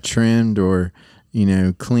keep that trimmed or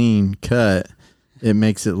clean cut, it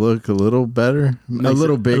makes it look a little better, a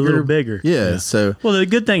little bigger. Yeah. So well, the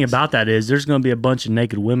good thing about that is there's going to be a bunch of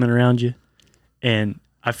naked women around you, and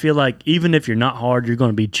I feel like even if you're not hard, you're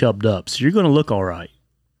going to be chubbed up, so you're going to look all right.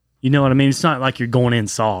 You know what I mean? It's not like you're going in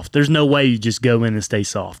soft. There's no way you just go in and stay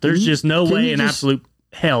soft. There's just no way in absolute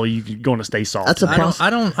hell you're going to stay soft. That's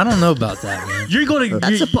I don't know about that, man. You're going to.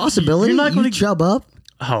 That's a possibility. You're not going to chub up.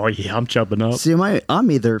 Oh yeah, I'm chubbing up. See,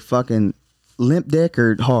 I'm either fucking limp dick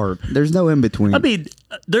or hard. There's no in between. I mean,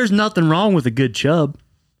 there's nothing wrong with a good chub.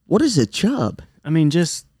 What is a chub? I mean,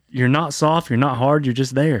 just you're not soft, you're not hard, you're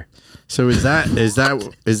just there. So is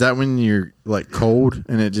that when you're like cold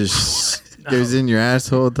and it just goes in your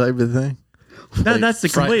asshole type of thing? That's the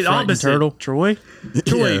complete opposite. Turtle. Troy,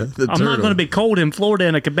 Yeah, I'm not going to be cold in Florida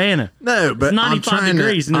in a cabana. No, but It's 95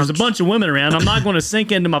 degrees and there's a bunch of women around. I'm not going to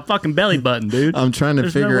sink into my fucking belly button, dude. I'm trying to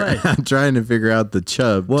There's no way. I'm trying to figure out the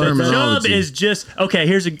chub Chub terminology. is just okay.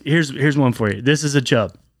 Here's one for you. This is a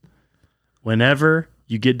chub. Whenever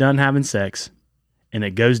you get done having sex and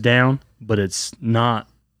it goes down, but it's not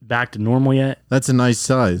back to normal yet, That's a nice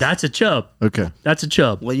size. that's a chub. Okay. That's a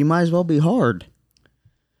chub. Well, you might as well be hard.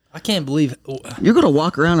 I can't believe You're gonna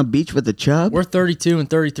walk around a beach with a chub. we're 32 and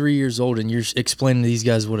 33 years old, and you're explaining to these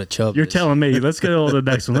guys what a chub You're is. telling me. Let's go to the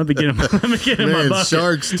next one. Let me get him. Let me get him my Man, bucket.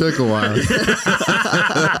 sharks took a while.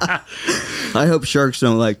 I hope sharks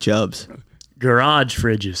don't like chubs. Garage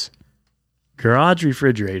fridges, garage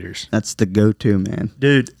refrigerators, That's the go-to, man.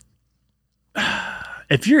 dude.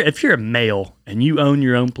 If you're a male and you own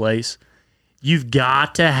your own place, you've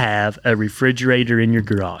got to have a refrigerator in your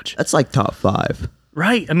garage, That's like top 5.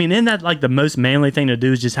 right? I mean, isn't that like the most manly thing to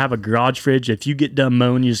do? Is just have a garage fridge. If you get done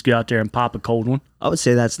mowing, you just go out there and pop a cold one. I would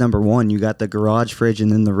say that's number 1. You got the garage fridge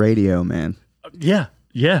and then the radio, man. Yeah.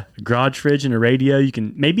 Garage fridge and a radio. You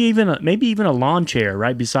can maybe even a lawn chair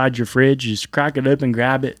right beside your fridge. You just crack it open,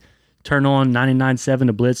 grab it, turn on 99.7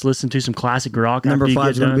 to Blitz, listen to some classic rock. Number after you 5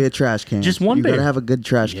 get is gonna done. be a trash can. Just one You beer. gotta have a good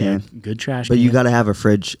trash Yeah, can. good trash But can. you gotta have a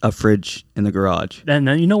fridge in the garage. And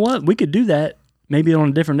you know what? We could do that. Maybe on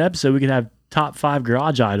a different episode, we could have top 5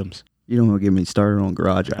 garage items. You don't want to get me started on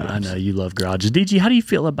garage items. I know you love garages. DG, how do you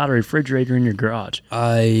feel about a refrigerator in your garage?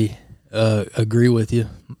 I agree with you.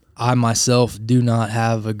 I myself do not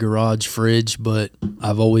have a garage fridge, but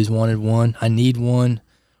I've always wanted one. I need one.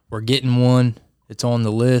 We're getting one. It's on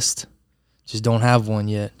the list. Just don't have one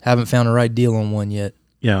yet. Haven't found the right deal on one yet.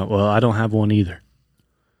 Yeah, well, I don't have one either.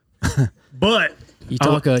 But You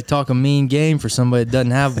talk a mean game for somebody that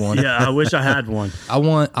doesn't have one. yeah, I wish I had one. I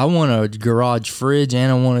want a garage fridge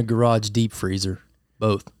and I want a garage deep freezer.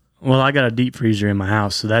 Both. Well, I got a deep freezer in my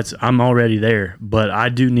house, so I'm already there. But I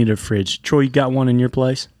do need a fridge. Troy, you got one in your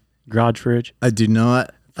place? Garage fridge? I do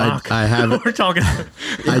not. Fuck. I have it. We're talking.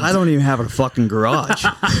 I don't even have a fucking garage.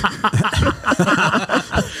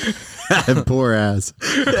 Poor ass.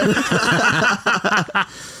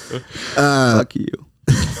 Fuck you.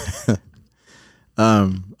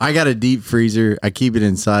 I got a deep freezer. I keep it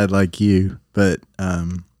inside like you, but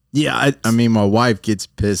yeah, I mean, my wife gets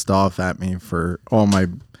pissed off at me for all my,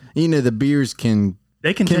 the beers can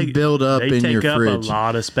build up in your They take fridge. up a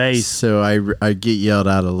lot of space. So I get yelled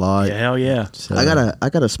at a lot. Yeah, hell yeah. So, I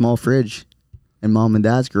got a small fridge in mom and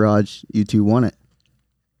dad's garage. You two want it?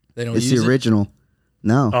 They don't It's use the original.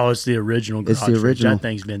 No. Oh, it's the original garage It's the fridge. original. That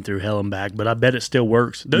thing's been through hell and back, but I bet it still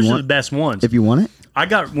works. Those You are want- the best ones. If you want it,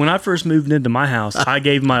 When I first moved into my house, I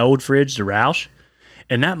gave my old fridge to Roush,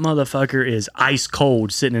 and that motherfucker is ice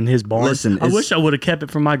cold sitting in his barn. Listen, I wish I would have kept it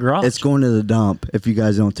from my garage. it's going to the dump if you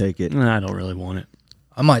guys don't take it. I don't really want it.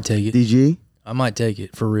 I might take it. DG, I might take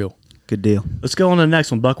it for real. good deal. Let's go on to the next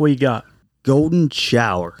one. Buck, what you got? Golden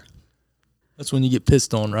shower. That's when you get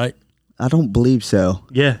pissed on, right? I don't believe so.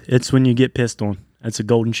 Yeah, it's when you get pissed on. That's a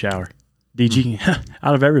golden shower. DG,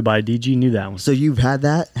 out of everybody, DG knew that one. So you've had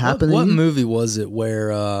that happen What to you? movie was it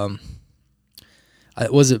where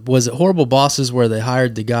was it Horrible Bosses where they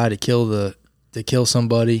hired the guy to kill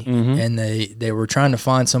somebody and they were trying to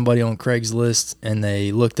find somebody on Craigslist and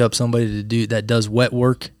they looked up somebody to do that does wet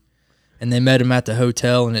work and they met him at the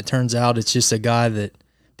hotel and it turns out it's just a guy that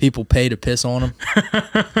people pay to piss on him.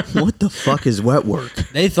 What the fuck is wet work?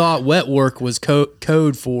 They thought wet work was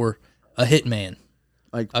code for a hitman.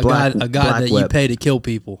 Like A black, guy black that you web. pay to kill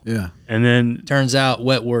people. Yeah. And then, Turns out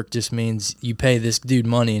wet work just means you pay this dude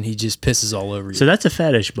money and he just pisses all over you. so that's a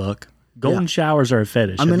fetish, Buck. Golden Yeah. showers are a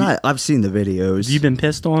fetish. I mean, have I've seen the videos. you been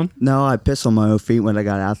pissed on? No, I piss on my own feet when I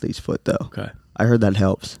got athlete's foot, though. Okay. I heard that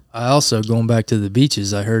helps. I also, going back to the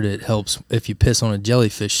beaches, I heard it helps if you piss on a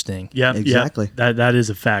jellyfish sting. Yeah, Exactly. Yeah, that is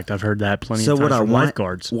a fact. I've heard that plenty So of times what I from want,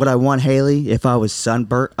 lifeguards. what I want, Haley, if I was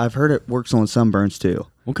sunburnt, I've heard it works on sunburns too.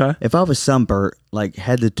 Okay. If I was sunburnt, like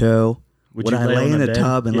head to toe, Would would you I lay lay on in the the bed?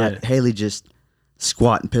 tub and Yeah. let Haley just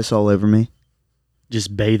squat and piss all over me?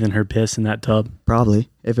 Just bathing her piss in that tub. Probably,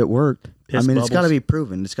 if it worked. Piss I mean, it's got to bubbles. be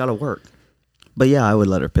proven. It's got to work. But yeah, I would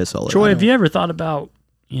let her piss all over Troy, me. have you ever thought about,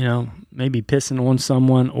 maybe pissing on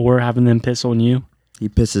someone or having them piss on you? He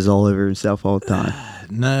pisses all over himself all the time.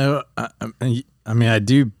 No, I mean, I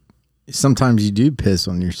do. Sometimes you do piss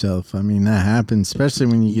on yourself. I mean, that happens, especially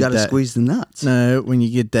when you You get got to that. squeeze the nuts. No, when you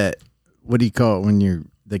get that. What do you call it when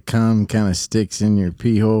the cum kind of sticks in your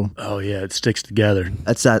pee hole? Oh, yeah, it sticks together.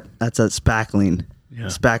 That's that spackling. Yeah.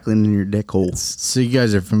 Spackling in your dick hole. So you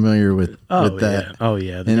guys are familiar with Oh, that. yeah. Oh,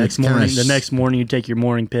 yeah. And it's kinda The next morning you take your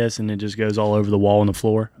morning piss and it just goes all over the wall and the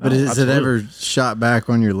floor. But is it ever shot back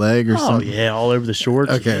on your leg or Oh, something? yeah, all over the shorts.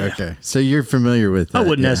 Okay, Yeah. okay. So you're familiar with that. I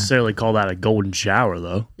wouldn't yeah. necessarily call that a golden shower,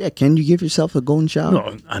 though. Yeah, can you give yourself a golden shower?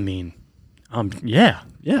 No, I mean, yeah.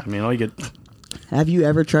 I mean, all you get. Have you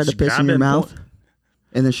ever tried to Just piss grab in your it and mouth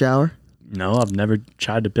in the shower? No, I've never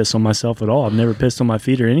tried to piss on myself at all. I've never pissed on my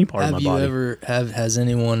feet or any part of my body. Has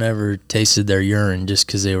anyone ever tasted their urine just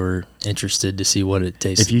because they were interested to see what it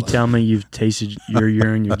tasted If you like? tell me you've tasted your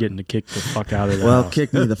urine, you're getting to kick the fuck out of the Well, house.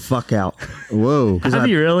 kick me the fuck out. Whoa. Have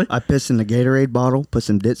you really? I pissed in the Gatorade bottle, put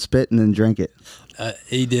some dit spit, and then drank it.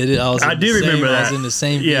 He did it. I do remember I was that. in the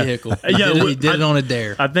same Yeah. vehicle. Yeah, He did it on a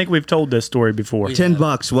dare. I think we've told this story before.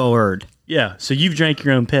 $10, well earned. Yeah, so you've drank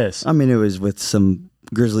your own piss. I mean, it was with some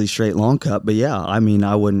Grizzly straight long cup, but yeah, I mean,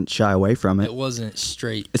 I wouldn't shy away from it. It wasn't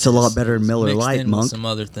straight. It's a lot better than Miller mixed Lite, in with monk. some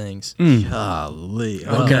other things. Golly.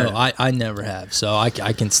 But Okay. no, I never have, so I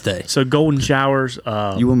can stay. So golden showers.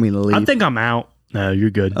 You want me to leave? I think I'm out. No, you're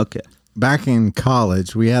good. Okay. Back in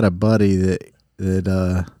college, we had a buddy that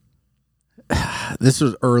this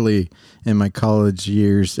was early in my college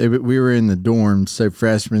years. We were in the dorms, so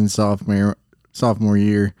freshman, sophomore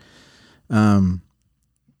year.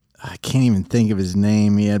 I can't even think of his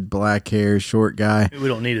name. He had black hair, short guy. We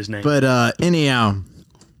don't need his name. But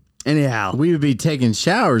anyhow, we would be taking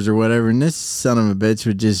showers or whatever, and this son of a bitch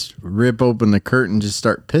would just rip open the curtain and just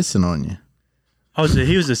start pissing on you. Oh, so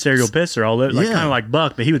he was a serial pisser, Yeah. kind of like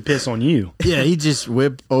Buck, but he would piss on you. Yeah, he just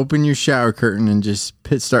whip open your shower curtain and just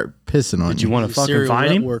start pissing on Did you want to He's a fucking serial fight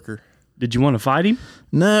wet him? worker. Did you want to fight him?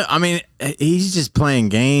 No, I mean he's just playing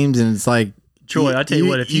games, and it's like Troy, I tell you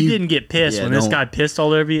what, if you didn't get pissed Yeah, when this don't- guy pissed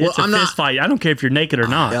all over you, Well, it's a I'm not- fist fight. I don't care if you're naked or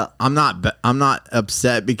not. Yeah. I'm not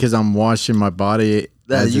upset because I'm washing my body.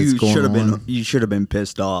 As You it's going should have been. on. You should have been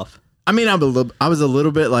pissed off. I mean, I was a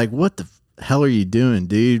little bit like, "What the hell are you doing,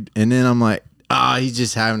 dude?" And then I'm like, he's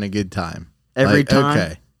just having a good time. Every Like, time.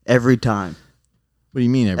 Okay. Every time. What do you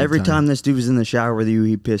mean Every time this dude was in the shower with you,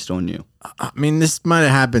 he pissed on you. I mean, this might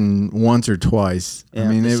have happened once or twice. Yeah, I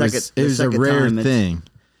mean, the it second- was the a second rare time it's- thing,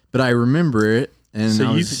 but I remember it. And So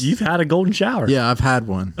I was, you've had a golden shower. yeah, I've had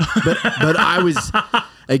one, but I was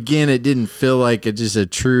again. It didn't feel like just a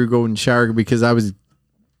true golden shower because I was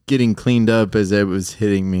getting cleaned up as it was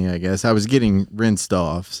hitting me. I guess I was getting rinsed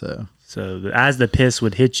off. So As the piss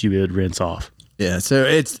would hit you, it would rinse off. yeah, so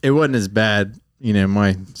it wasn't as bad,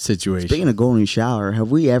 my situation. Speaking of golden shower,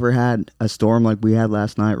 have we ever had a storm like we had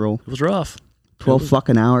last night, Roll? It was rough. 12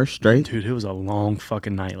 fucking hours straight? Dude, it was a long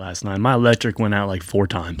fucking night last night. My electric went out like 4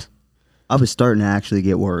 times. I was starting to actually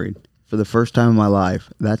get worried. For the first time in my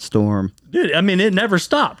life, that storm, Dude, I mean, it never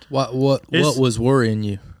stopped. What It's- was worrying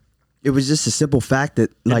you? it was just a simple fact that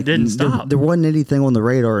like didn't stop. There wasn't anything on the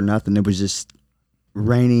radar or nothing. It was just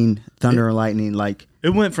raining, thunder and lightning. Like It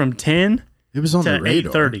went from 10 It was on to the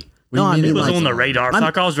radar. 8:30. No, I mean mean It was like, on the radar.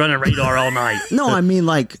 Fuck, I was running radar all night. no, I mean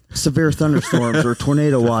like severe thunderstorms or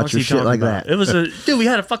tornado watch What's or he shit talking like about? that. It was dude. We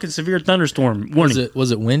had a fucking severe thunderstorm warning.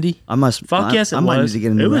 Was it windy? I must. Fuck yes, it I was. might need to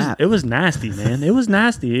get a new app. It was nasty, man. It was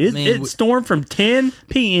nasty. It, mean, it stormed from 10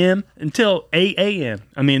 p.m. until 8 a.m.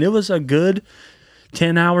 I mean, it was a good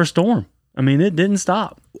 10-hour storm. I mean, it didn't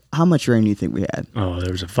stop. How much rain do you think we had? Oh,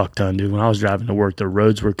 there was a fuck ton, dude. When I was driving to work, the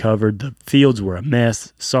roads were covered. The fields were a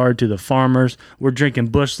mess. Sorry to the farmers. We're drinking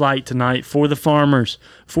Busch Light tonight for the farmers.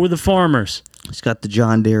 For the farmers. It's got the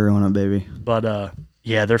John Deere on it, baby. But,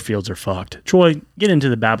 yeah, their fields are fucked. Troy, get into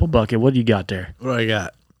the babble bucket. What do you got there? What do I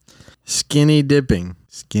got? Skinny dipping.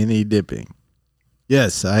 Skinny dipping.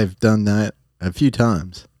 Yes, I've done that a few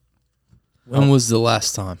times. When was the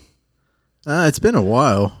last time? It's been a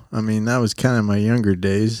while. I mean, that was kind of my younger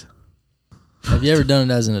days. Have you ever done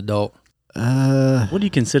it as an adult? What do you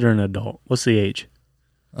consider an adult? What's the age?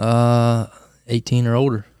 18 or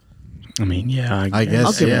older. I mean, yeah, I guess.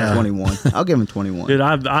 I'll give Yeah. him 21. I'll give him 21. Dude,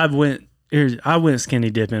 I went skinny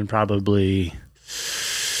dipping probably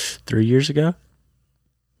 3 years ago.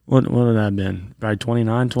 What had I been? Probably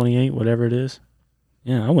 29, 28, whatever it is.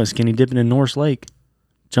 Yeah, I went skinny dipping in Norris Lake.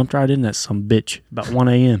 Jumped right in that some bitch about 1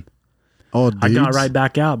 a.m. Oh, I got dudes. right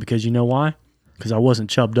back out because you know why? Because I wasn't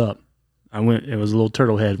chubbed up. It was a little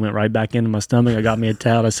turtle head, went right back into my stomach. I got me a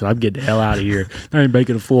towel. I said, I'm getting the hell out of here. I ain't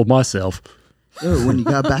making a fool of myself. Dude, when you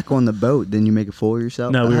got back on the boat, then you make a fool of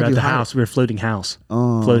yourself? No, we were How'd at you the hide house. We were floating house.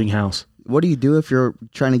 Oh. Floating house. What do you do if you're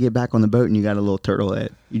trying to get back on the boat and you got a little turtle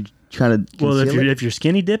head? You try to conceal Well, it? if you're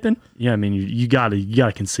skinny dipping, yeah, I mean you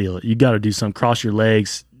gotta conceal it. You gotta do something. Cross your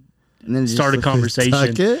legs. And then Start a just- conversation.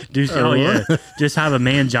 tuck it? Do, Or oh yeah, what? just have a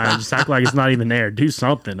man giant. Just act like it's not even there. Do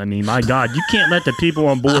something. I mean, my God, you can't let the people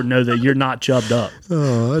on board know that you're not chubbed up.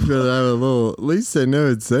 Oh, I'd rather have a little. At least they know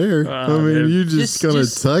it's there. I mean, dude. you just gonna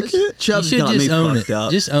tuck it? Chubb's you should got me just own fucked it.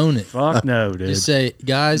 up. Just own it. Fuck no, dude. Just say,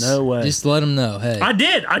 guys, No way. just let them know. Hey, I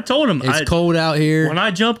did. I told him. it's cold out here. When I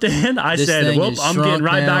jumped in, I This said, thing "Well, is I'm getting shrunk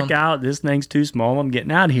right down. back out. This thing's too small. I'm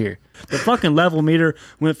getting out of here." The fucking level meter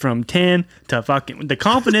went from 10 to fucking the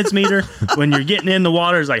confidence meter when you're getting in the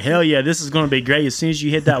water is like, hell yeah, this is going to be great. As soon as you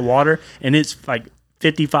hit that water and it's like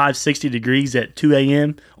 55, 60 degrees at 2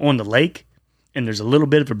 a.m. on the lake and there's a little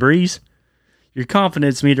bit of a breeze, your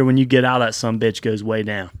confidence meter when you get out that some bitch goes way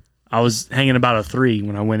down. I was hanging about a 3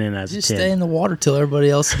 when I went in as just a 10. stay in the water till everybody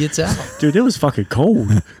else gets out. Dude, it was fucking cold.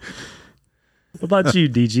 What about you,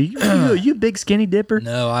 DG? You a big skinny dipper?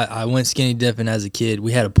 No, I went skinny dipping as a kid.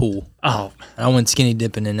 We had a pool. Oh, And I went skinny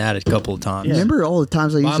dipping in that a couple of times. Remember all the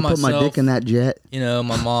times I used By to put my myself. dick in that jet? You know,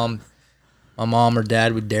 my mom or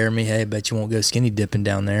dad would dare me, hey, bet you won't go skinny dipping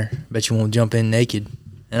down there. Bet you won't jump in naked.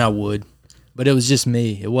 And I would. But it was just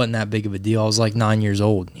me. It wasn't that big of a deal. I was like 9 years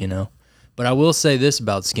old, you know. But I will say this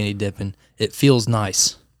about skinny dipping. It feels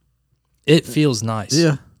nice. It feels nice.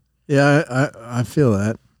 Yeah, yeah. I feel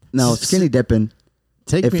that. No, skinny dipping,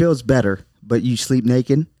 Take it me. feels better, but you sleep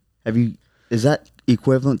naked. Is that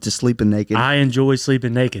equivalent to sleeping naked? I enjoy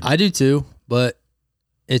sleeping naked. I do too, but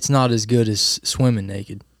it's not as good as swimming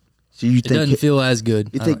naked. so you It doesn't think feel as good.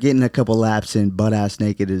 you I think don't- getting a couple laps in butt ass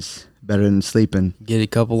naked is better than sleeping? Get a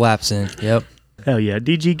couple laps in. Yep. Hell yeah,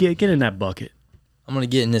 DG, get in that bucket. I'm going to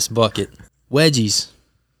get in this bucket. Wedgies.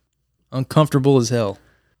 Uncomfortable as hell.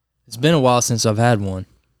 It's been a while since I've had one.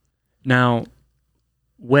 Now,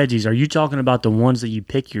 wedgies, are you talking about the ones that you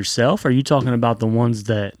pick yourself? Or are you talking about the ones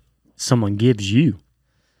that someone gives you?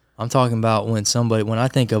 I'm talking about when I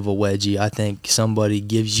think of a wedgie, I think somebody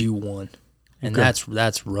gives you one. And Okay.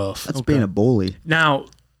 that's rough. That's being a bully. Now,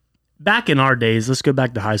 back in our days, let's go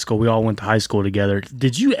back to high school. We all went to high school together.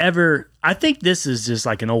 Did you ever, I think this is just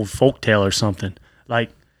like an old folk tale or something.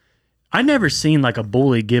 Like, I never seen like a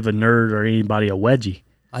bully give a nerd or anybody a wedgie.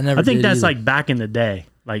 I never I think did that's either. like back in the day.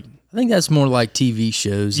 Like, I think that's more like TV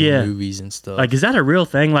shows and Yeah. movies and stuff. Like, is that a real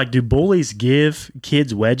thing? Like, do bullies give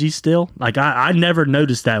kids wedgies still? Like, I never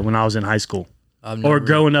noticed that when I was in high school I've or never-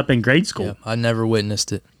 growing up in grade school. Yeah, I never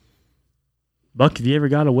witnessed it. Buck, have you ever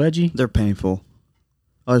got a wedgie? They're painful.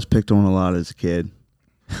 I was picked on a lot as a kid,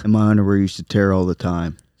 and my underwear used to tear all the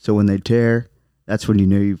time. So when they tear, that's when you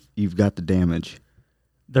know you've got the damage.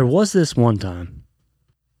 There was this one time.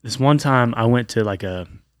 This one time I went to like a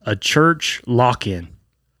church lock-in.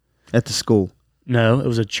 At the school. No, it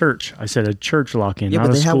was a church. I said a church lock-in, Yeah, not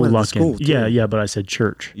but a they have school one at the lock-in. school, too. Yeah, but I said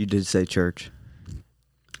church. You did say church.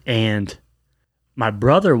 And my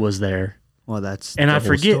brother was there. Well, that's And the I whole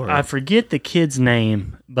forget story. I forget the kid's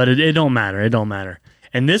name, but it don't matter. It don't matter.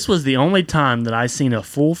 And this was the only time that I seen a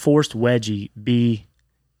full forced wedgie be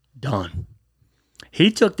done.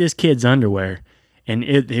 He took this kid's underwear, and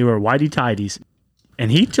they were whitey tighties,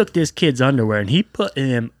 and he took this kid's underwear and he put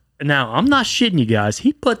him Now, I'm not shitting you guys.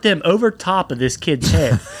 He put them over top of this kid's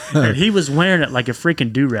head, and he was wearing it like a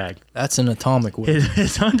freaking do-rag. That's an atomic weapon.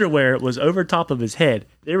 His underwear was over top of his head.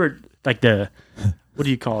 They were like what do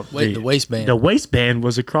you call it? The waistband. The waistband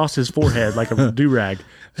was across his forehead like a do-rag.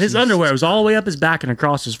 His underwear was all the way up his back and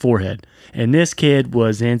across his forehead. And this kid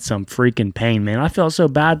was in some freaking pain, man. I felt so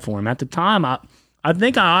bad for him. At the time, I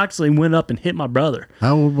think I actually went up and hit my brother.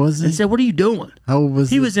 How old was he? And said, "What are you doing?" How old was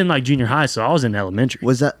he? He was in like junior high, so I was in elementary.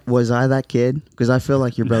 Was I that kid? Because I feel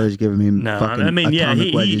like your brother's giving me No, fucking I mean, yeah,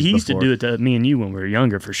 atomic wedgies he used to before. do it to me and you when we were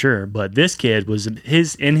younger for sure. But this kid was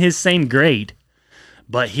in his same grade,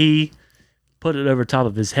 but he put it over top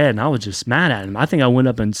of his head, and I was just mad at him. I think I went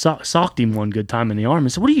up and socked him one good time in the arm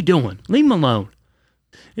and said, "What are you doing? Leave him alone."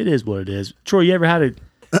 It is what it is. Troy, you ever had a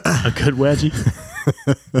good wedgie?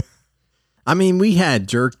 I mean, we had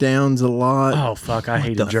jerk downs a lot. Oh fuck, I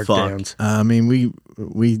hated the jerk fuck? downs. I mean,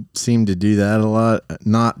 we seem to do that a lot.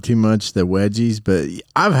 Not too much the wedgies, but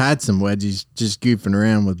I've had some wedgies just goofing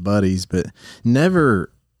around with buddies, but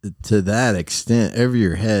never to that extent over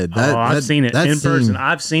your head. I've seen it in person.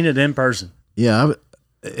 I've seen it in person. Yeah,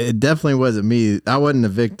 it definitely wasn't me. I wasn't a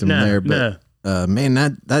victim there, but man,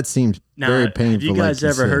 that seems very painful. Have you guys like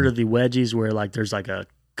ever said. heard of the wedgies where like there's like a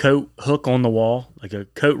coat hook on the wall, like a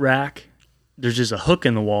coat rack? There's just a hook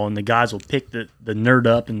in the wall, and the guys will pick the nerd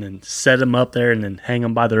up and then set them up there and then hang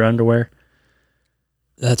them by their underwear.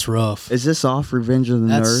 That's rough. Is this off Revenge of the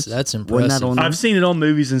Nerds? That's Wasn't impressive. that on there? I've seen it on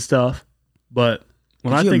movies and stuff, but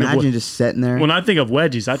when Could I you think imagine of just sitting there? when I think of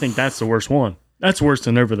wedgies, I think that's the worst one. That's worse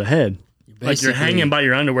than over the head. Like you're hanging by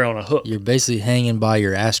your underwear on a hook. You're basically hanging by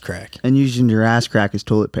your ass crack. and using your ass crack as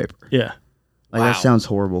toilet paper. Yeah, Like that sounds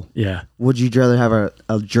horrible. yeah. Would you rather have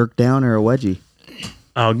a jerk down or a wedgie?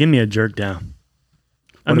 Oh, give me a jerk down.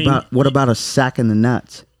 What about a sack in the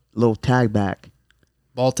nuts? A little tag back.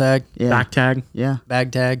 Ball tag, Yeah. back tag? Yeah.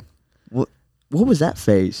 bag tag. What was that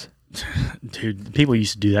phase? Dude, people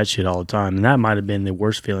used to do that shit all the time, and that might have been the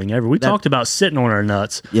worst feeling ever. We talked about sitting on our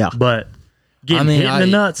nuts, Yeah. but getting hit in the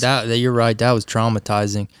nuts. That you're right. That was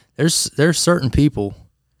traumatizing. There's certain people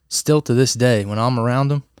still to this day when I'm around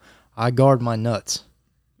them, I guard my nuts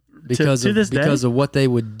because to this day? because of what they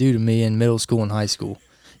would do to me in middle school and high school.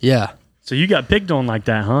 Yeah, So you got picked on like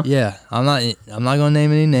that, huh? yeah. I'm not gonna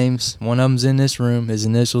name any names. One of them's in this room. His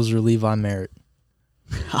initials are Levi Merritt.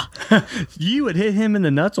 You would hit him in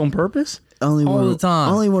the nuts on purpose? Only All the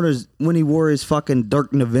time. Only when he wore his fucking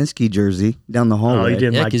Dirk Nowitzki jersey down the hallway. Oh, he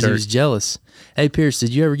didn't Yeah, like because he dirt. was jealous. Hey Pierce, did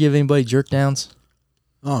you ever give anybody jerk downs?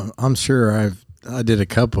 Oh, I'm sure I did a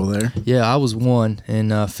couple there. Yeah, I was one in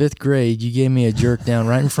 5th grade. You gave me a jerk down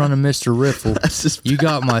right in front of Mr. Riffle. That's just You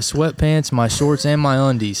got my sweatpants, my shorts, and my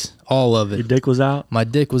undies. All of Your it. dick was out? My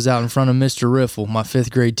dick was out in front of Mr. Riffle, my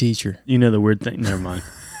 5th grade teacher. You know the weird thing. Never mind.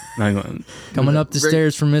 Not going. Coming up the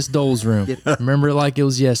stairs from Miss Dole's room. Remember it like it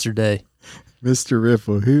was yesterday. Mr.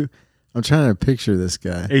 Riffle, who I'm trying to picture this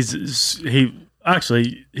guy. He's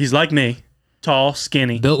like me, tall,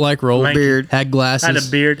 skinny, Built like roll. Lanky. beard. Had glasses. had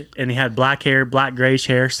a beard, and he had black hair, black grayish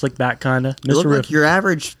hair, slick back kind of. You Mr. look Riff. like your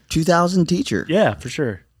average 2000 teacher. Yeah, for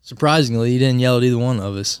sure. Surprisingly, he didn't yell at either one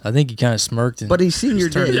of us. I think he kind of smirked and But he's seen your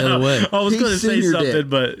just turned dick. the other way. I was He's going to say seen your something, dick.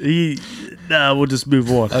 but we'll just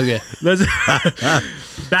move on. Okay. Let's,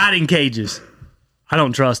 batting cages. I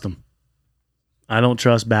don't trust them. I don't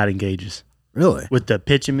trust batting cages Really? with the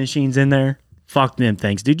pitching machines in there. Fuck them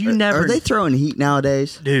things, dude. You never, Are they throwing heat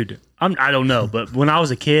nowadays? dude. I don't know, but when I was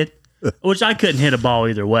a kid, which I couldn't hit a ball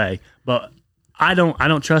either way, but I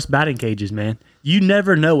don't trust batting cages, man. You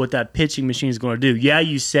never know what that pitching machine is going to do. Yeah,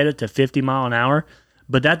 you set it to 50 mile an hour,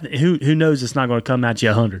 but that who knows it's not going to come at you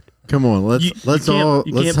 100. Come on, let's You can't let's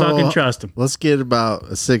fucking all- trust them. Let's get about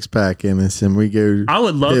a 6-pack in us, and we go. I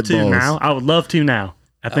would love hit to balls. now. I would love to now.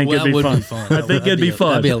 I think Well, it'd that be would fun. be fun. I think it'd be fun.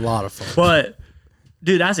 That'd be a lot of fun. But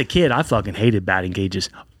dude, as a kid, I fucking hated batting cages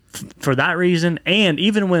for that reason. And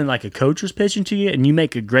even when like a coach was pitching to you and you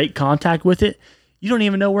make a great contact with it, you don't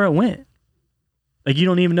even know where it went. Like you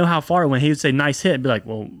don't even know how far it went. He would say "nice hit" and be like,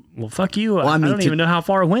 "Well, fuck you." I I mean, don't even know how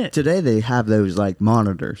far it went. Today they have those like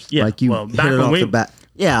monitors. Yeah, Like you well, hit back it when off we- the bat.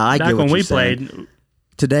 Yeah, I Back get what when you're we saying. played,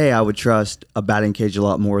 Today I would trust a batting cage a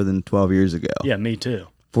lot more than 12 years ago. yeah, me too.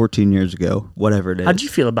 14 years ago, whatever it is. How'd you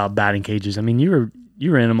feel about batting cages? I mean, you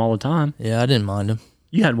were in them all the time. Yeah, I didn't mind him.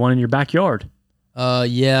 You had one in your backyard.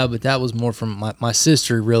 Yeah, but that was more from my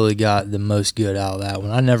sister really got the most good out of that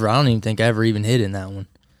one. I don't even think I ever even hit in that one.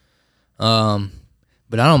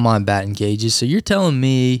 But I don't mind batting cages. So you're telling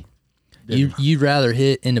me you'd rather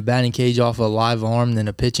hit in the batting cage off a live arm than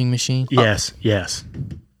a pitching machine? Yes, yes.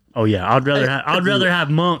 Oh yeah, I'd rather have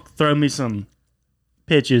Monk throw me some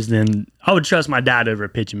pitches than I would trust my dad over a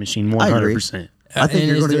pitching machine 100%. I think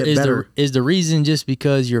you're going to get better. Is the reason just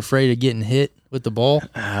because you're afraid of getting hit with the ball?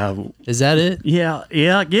 Is that it? Yeah. You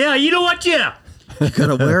know what? Yeah. You got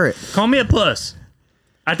to wear it. Call me a puss.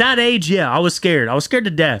 At that age, yeah, I was scared. I was scared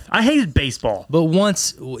to death. I hated baseball. But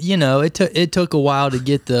once, it took a while to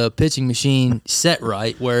get the pitching machine set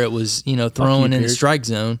right, where it was, throwing in the strike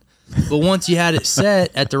zone. But once you had it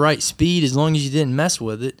set at the right speed, as long as you didn't mess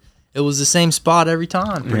with it, it was the same spot every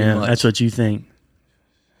time. Pretty much. That's what you think.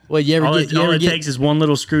 Well, all it takes is one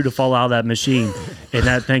little screw to fall out of that machine, and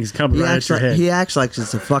that thing's coming right at your head. He acts like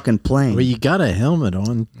it's a fucking plane. Well, you got a helmet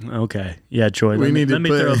on. Okay. Yeah, Troy. Let me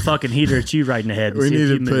throw a fucking heater at you right in the head. We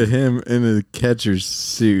need to put him in a catcher's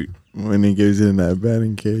suit when he goes in that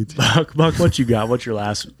batting cage. Buck, what you got? What's your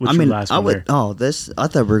last one there? I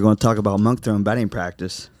thought we were going to talk about monk throwing batting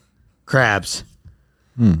practice. Crabs.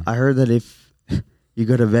 I heard that if you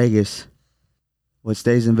go to Vegas, what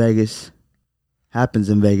stays in Vegas happens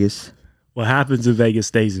in Vegas. What happens in Vegas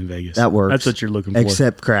stays in Vegas. That works. That's what you're looking for.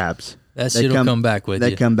 Except crabs. That shit will come back with you.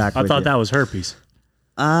 They come back with you. I thought that was herpes.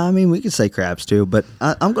 I mean, we could say crabs too, but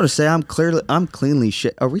I'm going to say I'm cleanly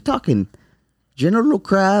shit. Are we talking genital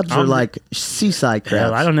crabs or like seaside crabs?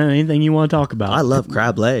 Hell, I don't know anything you want to talk about. I love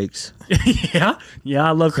crab legs. Yeah,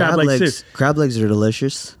 I love crab legs too. Crab legs are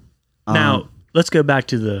delicious. Now, let's go back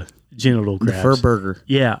to the genital crabs. The fur burger.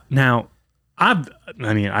 Yeah. Now, I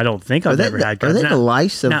don't think I've ever had crabs. Are they the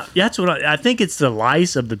lice of... Now, that's what I think it's the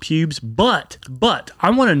lice of the pubes, but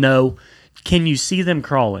I want to know, can you see them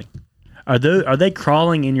crawling? Are they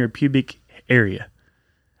crawling in your pubic area?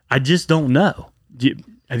 I just don't know.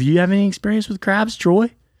 Have you any experience with crabs,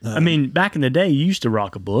 Troy? I mean, back in the day, you used to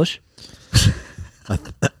rock a bush.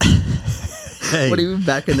 Hey, what do you mean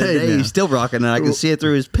back in the day? Now. He's still rocking it. I can see it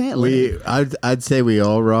through his pant leg. I'd say we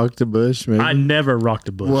all rocked a bush, maybe. I never rocked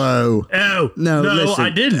a bush. Whoa. Oh, no, listen,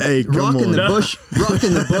 I didn't. Hey, rocking the bush.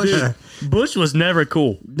 Bush was never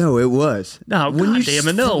cool. No, it was. No, when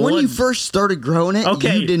you first started growing it,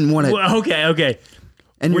 you didn't want to. Okay.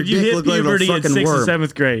 And your dick looked like a little fucking in 6th worm. and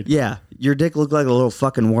 7th grade. Yeah, your dick looked like a little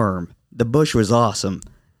fucking worm. The bush was awesome.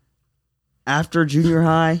 After junior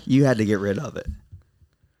high, you had to get rid of it.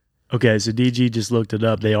 Okay, so DG just looked it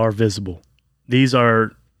up. They are visible. These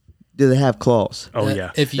are... Do they have claws? Oh,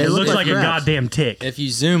 yeah. It looks like a goddamn tick. If you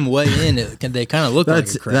zoom way in, they kind of look like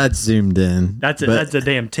a crab. That's zoomed in. That's a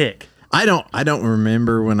damn tick. I don't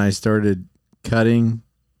remember when I started cutting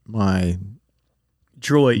my...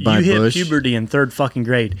 Troy, you hit puberty in 3rd fucking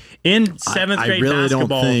grade. In 7th grade really basketball,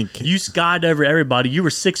 don't think... you skied over everybody. You were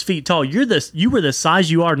 6 feet tall. You were the size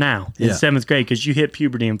you are now in 7th grade because you hit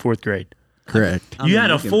puberty in 4th grade. Correct. You had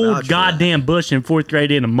a full goddamn bush in 4th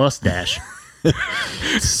grade and a mustache.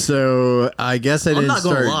 So I guess I didn't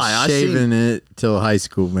start shaving it till high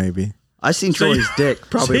school, maybe. I seen Troy's dick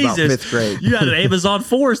probably about 5th grade. You had an Amazon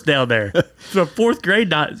forest down there. From 4th grade,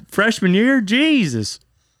 not freshman year? Jesus.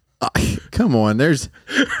 Come on, there's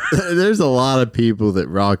a lot of people that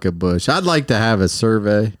rock a bush. I'd like to have a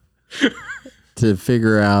survey to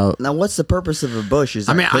figure out. Now, what's the purpose of a bush? Is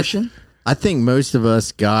that cushion? I think most of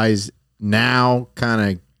us guys now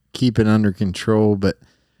kind of keep it under control, but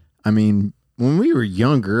I mean, when we were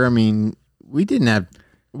younger, I mean, we didn't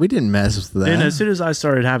mess with that. And as soon as I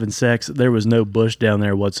started having sex, there was no bush down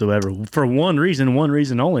there whatsoever. For one reason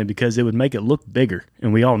only, because it would make it look bigger,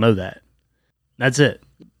 and we all know that. That's it.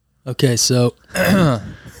 Okay, so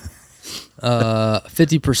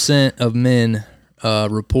 50% of men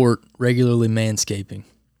report regularly manscaping.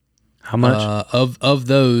 How much? Of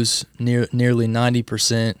those, nearly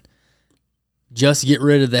 90% just get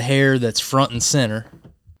rid of the hair that's front and center,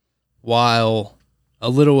 while a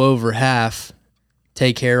little over half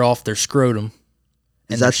take hair off their scrotum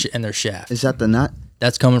and their shaft. Is that the nut?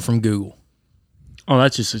 That's coming from Google. Oh,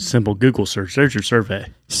 that's just a simple Google search. There's your survey.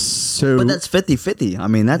 But that's 50-50. I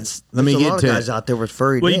mean, there's a lot of guys out there with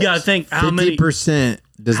furry dicks. You got to think how many 50%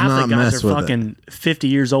 does not mess with it. Fucking 50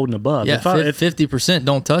 years old and above. Yeah, if 50%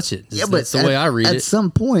 don't touch it. That's the way I read it. At some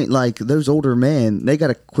point, like those older men, they got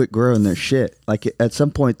to quit growing their shit. Like at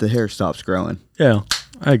some point, the hair stops growing. Yeah,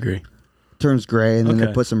 I agree. Turns gray, and then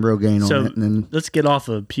they put some Rogaine on it. And then let's get off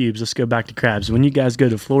of pubes. Let's go back to crabs. When you guys go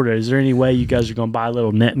to Florida, is there any way you guys are going to buy a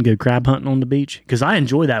little net and go crab hunting on the beach? Because I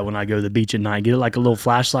enjoy that when I go to the beach at night. Get like a little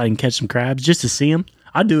flashlight and catch some crabs just to see them.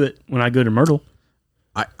 I do it when I go to Myrtle.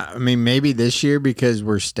 I mean, maybe this year because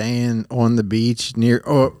we're staying on the beach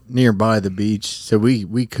nearby the beach, so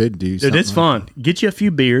we could do something. Dude, it's fun. Get you a few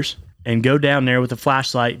beers and go down there with a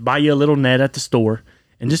flashlight. Buy you a little net at the store.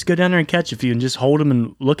 And just go down there and catch a few and just hold them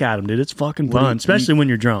and look at them, dude. It's fucking fun, especially when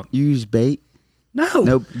you're drunk. You use bait? No.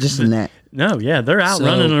 Nope, just a net. No, yeah. They're out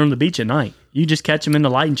running on the beach at night. You just catch them in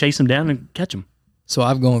the light and chase them down and catch them. So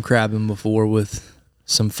I've gone crabbing before with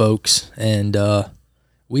some folks, and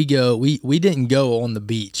we didn't go on the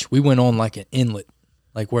beach. We went on like an inlet,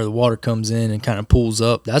 like where the water comes in and kind of pulls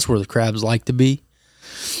up. That's where the crabs like to be.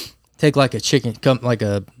 Take like a chicken, like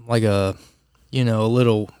a a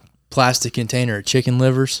little plastic container of chicken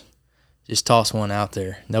livers. Just toss one out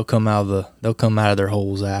there. They'll come out of their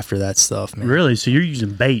holes after that stuff, man. Really? So you're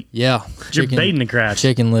using bait? Yeah, You're baiting the crabs.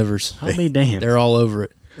 chicken livers. I'll be damned. They're all over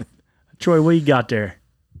it. Troy, what you got there?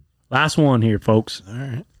 Last one here, folks. All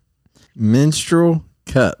right. Menstrual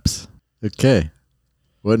cups. Okay.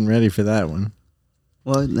 Wasn't ready for that one.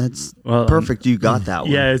 Well, that's Well, perfect. You got that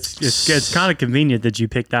one. Yeah, it's kind of convenient that you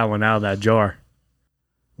picked that one out of that jar.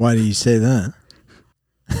 Why do you say that?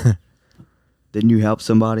 Didn't you help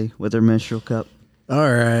somebody with their menstrual cup? All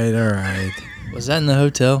right. Was that in the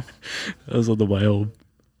hotel? That was on the way home.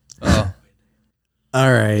 Oh,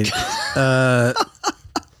 All right.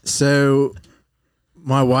 So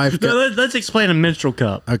my wife got, Let's explain a menstrual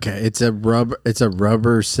cup. okay, it's a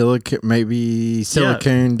rubber silicone, maybe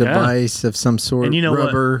silicone device of some sort. And you know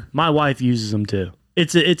rubber. what? My wife uses them too.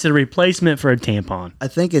 It's a replacement for a tampon. I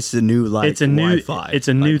think it's the new It's a new Wi-Fi. it's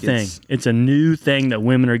a new Like, thing. It's a new thing that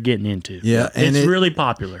women are getting into. Yeah, and it's it- really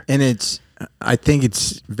popular. And I think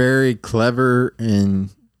it's very clever and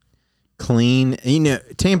clean. You know,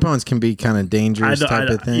 tampons can be kind of dangerous type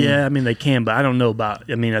of thing. Yeah, I mean they can, but I don't know about.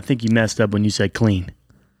 I mean, I think you messed up when you said clean.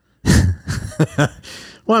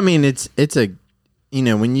 Well, I mean, it's a,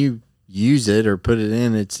 when you use it or put it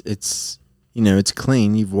in, it's it's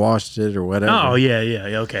clean. You've washed it or whatever. Oh yeah,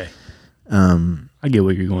 okay. I get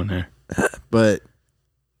where you're going there. But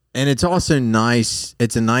and it's also nice.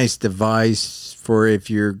 It's a nice device for if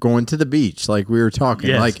you're going to the beach, like we were talking.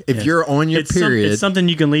 Yes, like if yes. you're on your period, it's something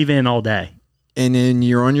you can leave in all day. and then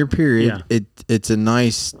you're on your period, Yeah. it's a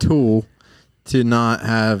nice tool to not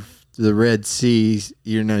have the Red Sea,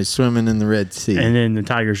 swimming in the Red Sea. And then the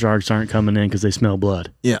tiger sharks aren't coming in because they smell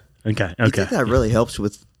blood. yeah. Okay. You think that really helps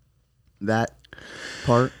with that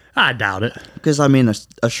part? I doubt it. Because I mean,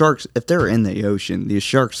 a shark's, if they're in the ocean, these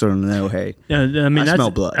sharks don't know. Hey, I mean, I that's,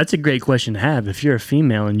 smell blood. That's a great question to have. If you're a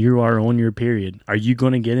female and you are on your period, are you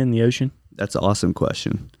going to get in the ocean? that's an awesome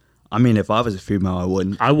question. I mean, if I was a female, I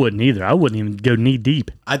wouldn't. I wouldn't either. I wouldn't even go knee deep.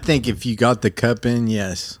 I think if you got the cup in,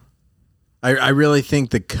 yes. I really think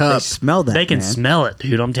the They cup. smell that. They can man. smell it,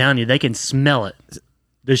 dude. I'm telling you, they can smell it.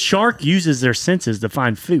 The shark uses their senses to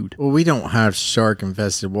find food. Well, we don't have shark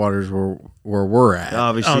infested waters where we're at.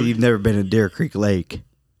 Obviously, Oh. you've never been to Deer Creek Lake.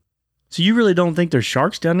 So you really don't think there's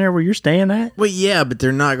sharks down there where you're staying at? Well, yeah, but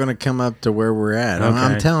they're not going to come up to where we're at.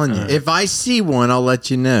 I'm Okay. telling you. If I see one, I'll let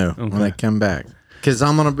you know when Okay. I come back. Because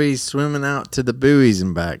I'm going to be swimming out to the buoys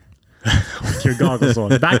and back. With your goggles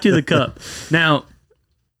on. Back to the cup. Now,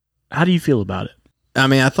 how do you feel about it? I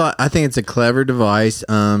mean, I think it's a clever device.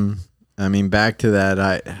 I mean, back to that,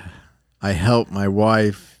 I helped my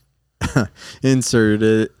wife insert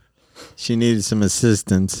it. She needed some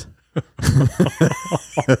assistance.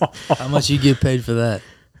 how much you get paid for that?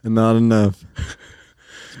 Not enough.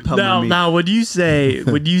 Now, would you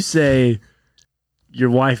say your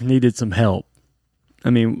wife needed some help? I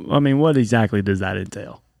mean, what exactly does that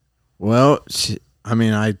entail? Well,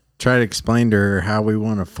 I try to explain to her how we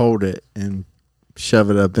want to fold it and shove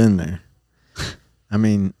it up in there. I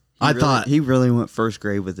mean, I thought he really went first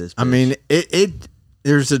grade with this. I mean, it.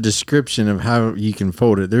 There's a description of how you can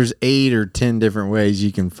fold it. There's 8 or 10 different ways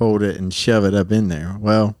you can fold it and shove it up in there.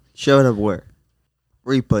 Well, show it up where?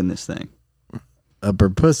 Where are you putting this thing? up her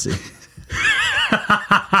pussy.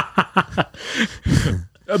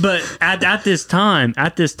 But at this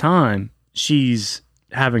time, she's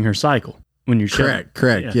having her cycle when you're shoving.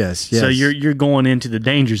 Correct. Yeah. Yes. So you're going into the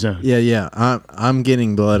danger zone. Yeah. I'm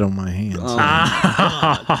getting blood on my hands.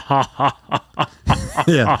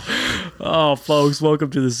 Yeah. Oh, folks, welcome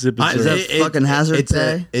to the Sip and Is Serve. that fucking hazard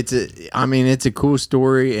pay? It's a cool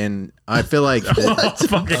story, and I feel like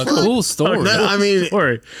A cool story. No, I mean,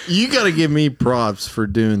 Story. you got to give me props for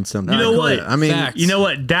doing something. You know like what? that. I mean, Facts. You know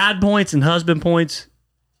what? Dad points and husband points,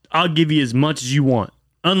 I'll give you as much as you want.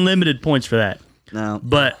 Unlimited points for that. No.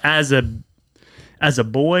 But as a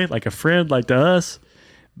boy, like a friend, like to us,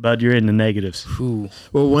 bud, you're in the negatives. Ooh.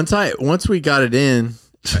 well, once we got it in,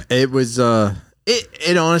 it was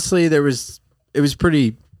it honestly it was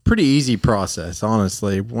pretty easy process.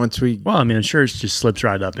 Honestly, once we Well, I mean, I'm sure it just slips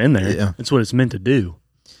right up in there. Yeah. That's what it's meant to do.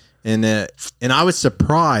 and I was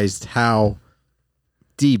surprised how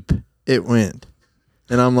deep it went.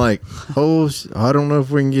 And I'm like, I don't know if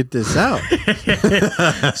we can get this out.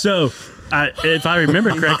 So, if I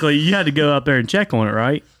remember correctly, you had to go up there and check on it,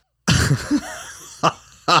 right?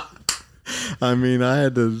 I mean, I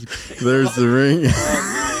had to. There's the ring.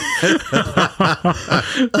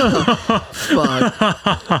 Fuck.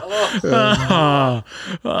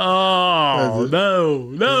 Oh,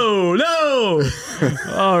 no.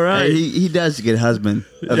 All right. Hey, he does get husband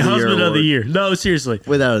of the Husband year of the award, year. No, seriously.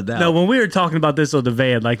 without a doubt. No, when we were talking about this on the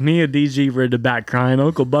van, like me and DG were in the back crying.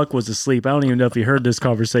 Uncle Buck was asleep. I don't even know if he heard this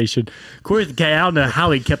conversation. Corey, I don't know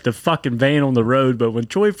how he kept the fucking van on the road, but when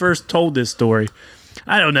Troy first told this story,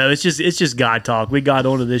 I don't know. It's just guy talk. We got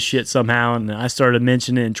onto this shit somehow, and I started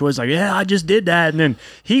mentioning it, and Troy's like, yeah, I just did that. And then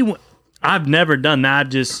I've never done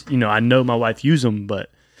that. I know my wife used them, but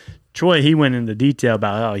Troy, he went into detail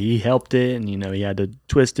about how he helped it, and, he had to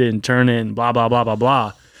twist it and turn it and blah, blah, blah, blah,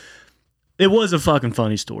 blah. It was a fucking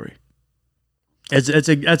funny story. That's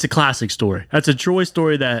a classic story. That's a Troy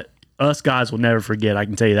story that us guys will never forget. I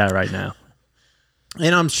can tell you that right now.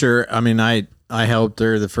 And I'm sure. I mean, I helped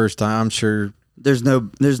her the first time. I'm sure. There's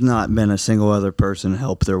not been a single other person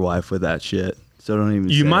help their wife with that shit. So don't even.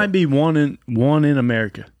 You might be one in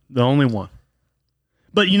America, the only one.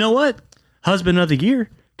 But you know what? Husband of the year.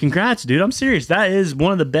 Congrats, dude. I'm serious. That is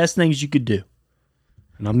one of the best things you could do.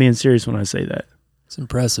 And I'm being serious when I say that. It's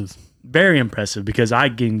impressive. Very impressive, because I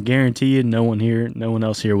can guarantee you no one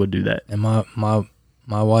else here would do that. And my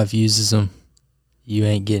wife uses them. You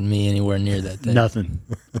ain't getting me anywhere near that thing. Nothing.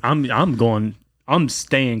 I'm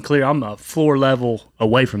staying clear. I'm a floor level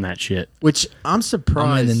away from that shit. Which I'm I'm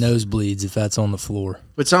surprised. in the nosebleeds if that's on the floor.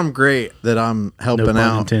 Which I'm great that I'm helping No pun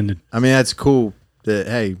out. intended. I mean, that's cool. That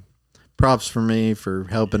hey, props for me for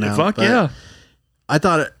helping out. Fuck But yeah. I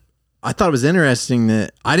thought it was interesting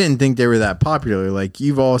that I didn't think they were that popular. Like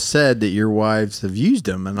you've all said that your wives have used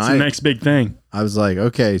them, and It's the next big thing. I was like,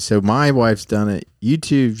 okay, so my wife's done it. You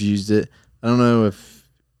two've used it. I don't know if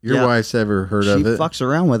your Yeah. wife's ever heard She of it. fucks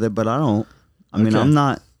around with it, but I don't. I mean, Okay. I'm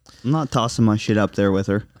not tossing my shit up there with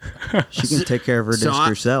her. She can take care of her So disc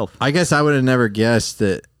herself. I guess I would have never guessed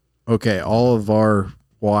that. Okay, all of our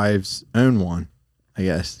wives own one. I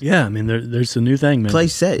guess. Yeah, I mean, there's a new thing, man. Clay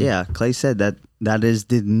said that is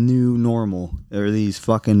the new normal. Or these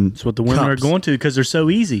fucking. That's what the women are cups. going to, because they're so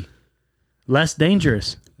easy. Less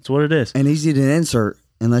dangerous. That's what it is. And easy to insert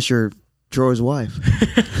unless you're Troy's wife.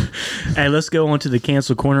 Hey, let's go on to the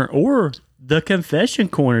cancel corner or the confession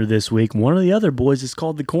corner this week. One of the other boys is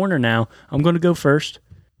called the corner now. I'm going to go first.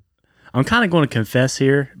 I'm kind of going to confess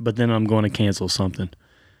here, but then I'm going to cancel something.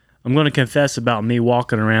 I'm going to confess about me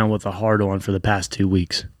walking around with a hard on for the past 2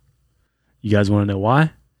 weeks. You guys want to know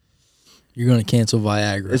why? You're going to cancel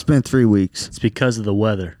Viagra. It's been 3 weeks. It's because of the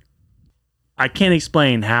weather. I can't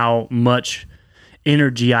explain how much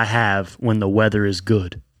energy I have when the weather is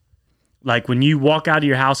good. Like when you walk out of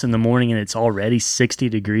your house in the morning and it's already 60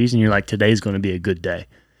 degrees and you're like, today's going to be a good day.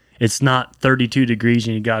 It's not 32 degrees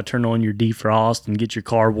and you got to turn on your defrost and get your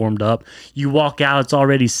car warmed up. You walk out, it's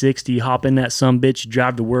already 60. You hop in that sumbitch, you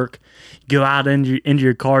drive to work, go out into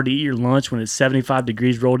your car to eat your lunch when it's 75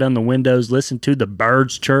 degrees, roll down the windows, listen to the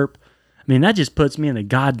birds chirp. I mean, that just puts me in a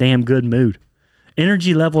goddamn good mood.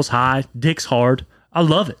 Energy levels high, dick's hard. I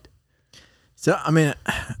love it. So I mean,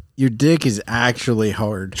 your dick is actually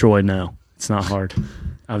hard. Troy, no, it's not hard.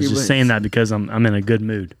 I was just saying that because I'm in a good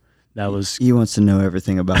mood. That was. He wants to know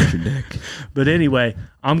everything about your dick. But anyway,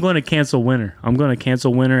 I'm going to cancel winter. I'm going to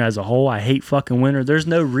cancel winter as a whole. I hate fucking winter. There's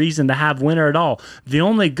no reason to have winter at all. The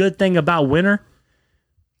only good thing about winter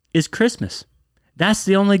is Christmas. That's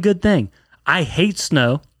the only good thing. I hate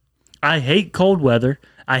snow. I hate cold weather.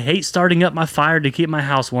 I hate starting up my fire to keep my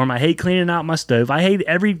house warm. I hate cleaning out my stove. I hate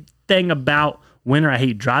everything about winter. I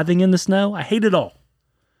hate driving in the snow. I hate it all.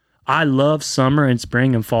 I love summer and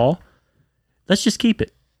spring and fall. Let's just keep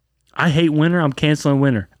it. I hate winter. I'm canceling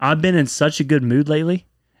winter. I've been in such a good mood lately.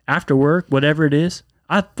 After work, whatever it is,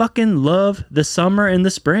 I fucking love the summer and the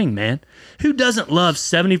spring, man. Who doesn't love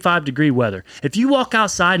 75-degree weather? If you walk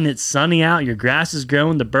outside and it's sunny out, your grass is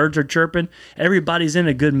growing, the birds are chirping, everybody's in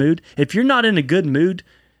a good mood. If you're not in a good mood,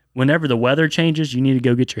 whenever the weather changes, you need to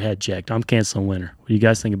go get your head checked. I'm canceling winter. What do you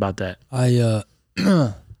guys think about that? I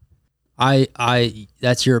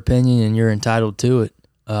that's your opinion and you're entitled to it.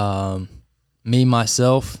 Me,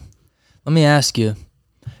 myself, let me ask you,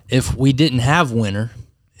 if we didn't have winter,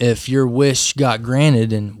 if your wish got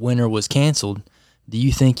granted and winter was canceled, do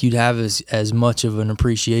you think you'd have as much of an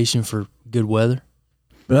appreciation for good weather?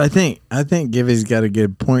 But I think Gibby's got a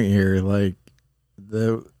good point here. Like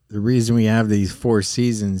the reason we have these 4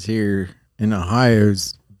 seasons here in Ohio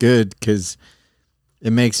is good because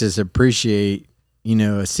it makes us appreciate,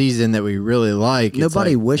 a season that we really like.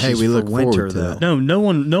 Nobody wishes hey, we for look winter, forward to though. that.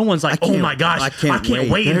 No one's like, oh my gosh, I can't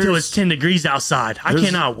wait wait. until it's 10 degrees outside. I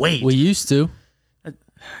cannot wait. We used to.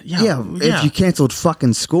 Yeah, if you canceled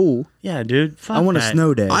fucking school, yeah, dude. Fuck I want a that.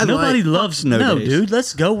 snow day. Nobody loves snow no, days. dude.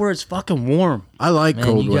 Let's go where it's fucking warm. I like Man,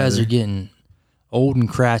 cold you guys weather. are getting old and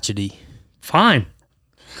crotchety. Fine,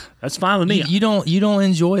 that's fine with me. You don't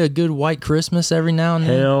enjoy a good white Christmas every now and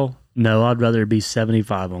then? Hell no, I'd rather it be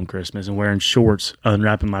 75 on Christmas and wearing shorts,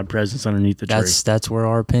 unwrapping my presents underneath the tree. That's where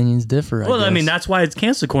our opinions differ. Well, I mean, guess. that's why it's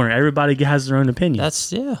cancel corner. Everybody has their own opinion.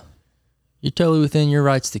 yeah. You're totally within your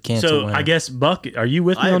rights to cancel. So winter. I guess Buck, are you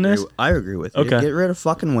with me on this? I agree with you. Okay. Get rid of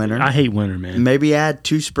fucking winter. I hate winter, man. Maybe add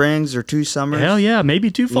 2 springs or 2 summers. Hell yeah, maybe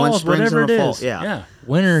 2 One falls, springs whatever and it a fall. is. Yeah.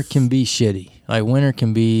 winter can be shitty. Like winter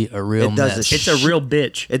can be a real It does mess. a It's a real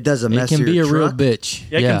bitch. It does a It mess. can to be your a real truck. bitch.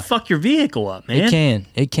 It can fuck your vehicle up, man.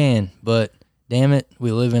 It can. But damn it,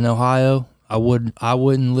 we live in Ohio. I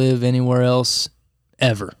wouldn't live anywhere else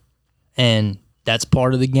ever, and that's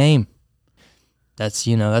part of the game.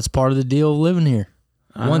 That's part of the deal of living here.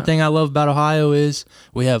 One thing I love about Ohio is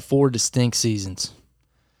we have 4 distinct seasons.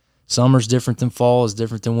 Summer's different than fall, is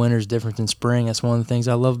different than winter, is different than spring. That's one of the things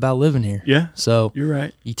I love about living here. Yeah, So you're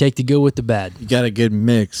right. you take the good with the bad. You got a good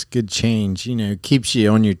mix, good change. Keeps you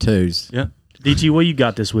on your toes. Yeah. DG, what you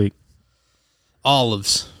got this week?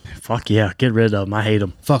 Olives. Fuck yeah, get rid of them. I hate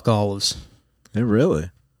them. Fuck olives. Really?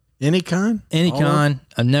 Any kind? Any Olive? kind.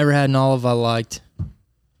 I've never had an olive I liked.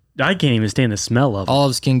 I can't even stand the smell of them.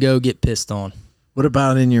 Olives can go get pissed on. What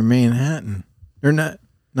about in your Manhattan? Or not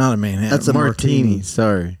a Manhattan. That's a martini.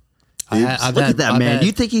 Sorry. Look at that man.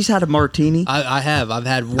 You think he's had a martini? I have. I've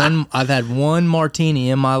had one martini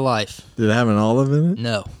in my life. Did it have an olive in it?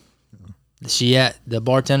 No. The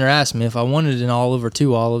bartender asked me if I wanted an olive or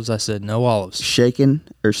 2 olives. I said no olives. Shaken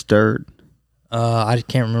or stirred? I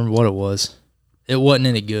can't remember what it was. It wasn't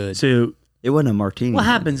any good. So It wasn't a martini. what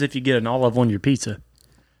happens if you get an olive on your pizza?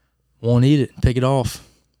 Won't eat it. Pick it off.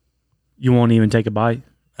 You won't even take a bite?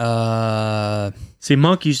 Yep. See,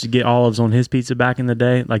 Monk used to get olives on his pizza back in the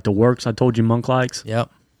day, like the works I told you Monk likes.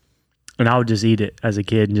 And I would just eat it as a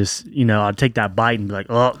kid and just, I'd take that bite and be like,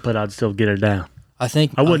 oh, but I'd still get it down. I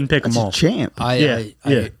think I wouldn't pick them That's a off. champ. I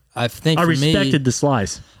think I for respected me, the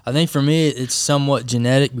slice. I think for me it's somewhat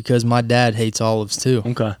genetic because my dad hates olives too.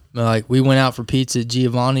 Okay. Like we went out for pizza at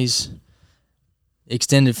Giovanni's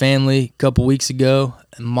extended family a couple weeks ago,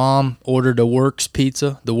 and Mom ordered a Works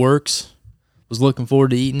pizza. The Works. Was looking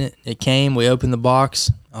forward to eating it. It came. We opened the box.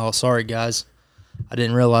 Oh, sorry guys, I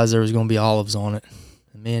didn't realize there was going to be olives on it.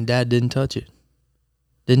 And me and Dad didn't touch it.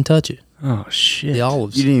 Didn't touch it. Oh, shit. The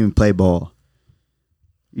olives. You didn't even play ball.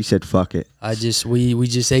 You said fuck it. We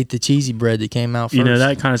just ate the cheesy bread that came out first.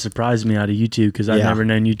 That kind of surprised me out of you two because I've Yeah. never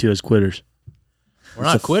known you two as quitters. We're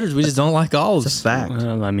not quitters. We just don't like It's a olives. fact.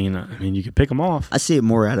 Well, I mean, you could pick them off. I see it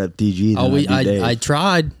more out of DG than I do Dave. I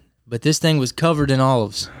tried, but this thing was covered in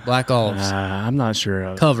olives, black olives. I'm not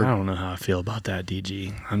sure. Covered. I don't know how I feel about that,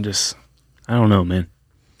 DG. I don't know, man.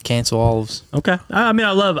 Cancel olives. Okay. I mean,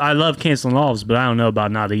 I love canceling olives, but I don't know about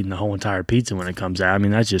not eating the whole entire pizza when it comes out. I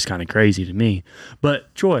mean, that's just kind of crazy to me.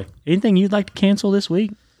 But Troy, anything you'd like to cancel this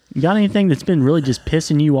week? You got anything that's been really just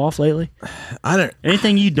pissing you off lately?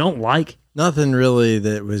 Anything you don't like? Nothing really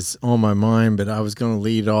that was on my mind, but I was going to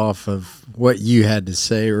lead off of what you had to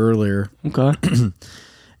say earlier. Okay.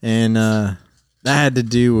 And that had to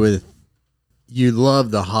do with you love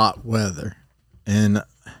the hot weather. And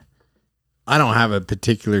I don't have a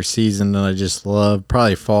particular season that I just love.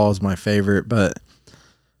 Probably fall is my favorite, but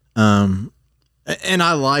and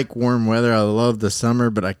I like warm weather. I love the summer,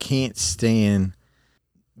 but I can't stand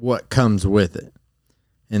what comes with it.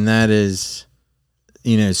 And that is,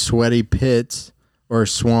 sweaty pits or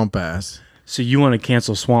swamp ass. So you want to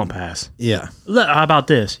cancel Swamp Pass? Yeah. How about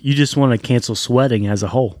this? You just want to cancel sweating as a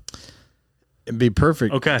whole? It'd be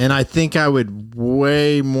perfect. Okay. And I think I would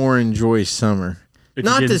way more enjoy summer. If you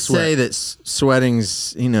Not to didn't say sweat. that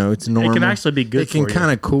sweating's, it's normal. It can actually be good It can for you.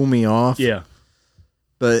 kind of cool me off. Yeah.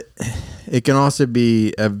 But it can also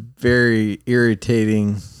be a very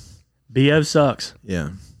irritating. BO sucks. Yeah.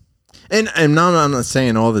 And I'm not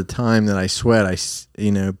saying all the time that I sweat, I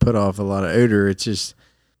put off a lot of odor. It's just,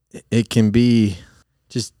 it can be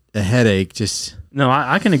just a headache. Just No,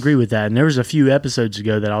 I can agree with that. And there was a few episodes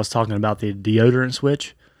ago that I was talking about the deodorant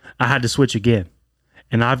switch. I had to switch again.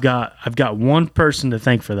 And I've got one person to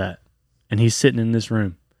thank for that. And he's sitting in this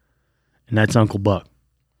room. And that's Uncle Buck.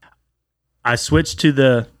 I switched to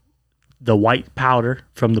the white powder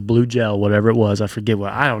from the blue gel, whatever it was. I forget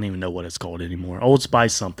I don't even know what it's called anymore. Old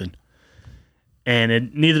Spice something.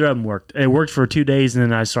 And neither of them worked. It worked for 2 days and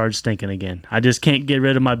then I started stinking again. I just can't get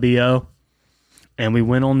rid of my BO. And we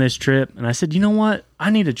went on this trip and I said, you know what? I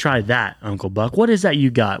need to try that, Uncle Buck. What is that you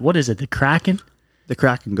got? What is it? The Kraken? The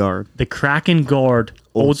Kraken Guard. The Kraken Guard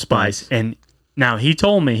Old Spice. And Now he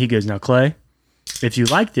told me, he goes, now Clay, if you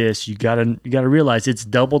like this, you gotta realize it's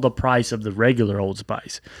double the price of the regular Old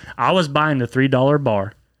Spice. I was buying the $3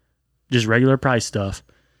 bar, just regular price stuff.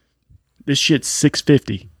 This shit's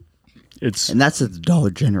 $6.50. And that's at the Dollar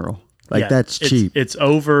General. Like, that's cheap. It's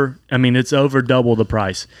over. I mean, it's over double the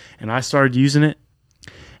price. And I started using it.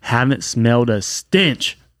 Haven't smelled a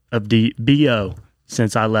stench of BO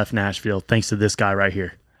since I left Nashville, thanks to this guy right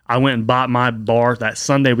here. I went and bought my bar that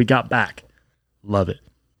Sunday we got back. Love it.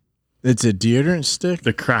 It's a deodorant stick,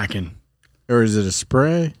 The Kraken. or is it a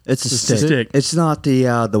spray? It's a a stick. stick. It's not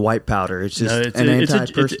the white powder. It's just an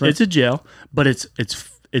antiperspirant. It's a gel, but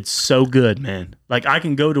it's so good, man. Like, I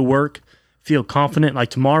can go to work, feel confident. Like,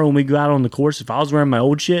 tomorrow when we go out on the course, if I was wearing my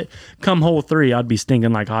old shit, come hole 3, I'd be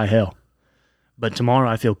stinking like high hell. But tomorrow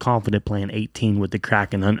I feel confident playing 18 with the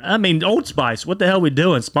Kraken. I mean, Old Spice, what the hell we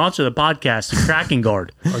doing? Sponsor the podcast, the Kraken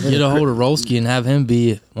Guard. Or get a hold of Rolski and have him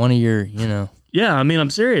be one of your, Yeah, I mean, I'm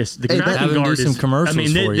serious. The Kraken have him Guard do some commercials I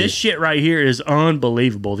mean, for you. this shit right here is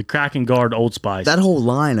unbelievable. The Kraken Guard Old Spice. That whole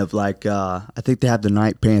line of like, I think they have the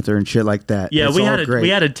Night Panther and shit like that. Yeah, It's we all had a great. we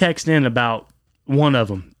had a text in about one of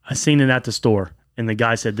them. I seen it at the store, and the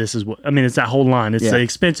guy said, "This is what." I mean, it's that whole line. It's Yeah. the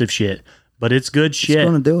expensive shit, but it's good It's shit.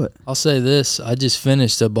 going to do it. I'll say this. I just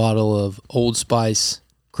finished a bottle of Old Spice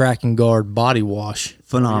Kraken Guard body wash.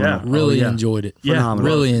 Phenomenal. Yeah. Really yeah. enjoyed it. Yeah,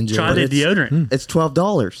 Phenomenal. Really enjoyed Try it. the deodorant. It's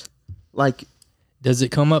 $12. Like, Does it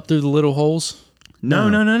come up through the little holes? No.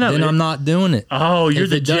 Then I'm not doing it. Oh, you're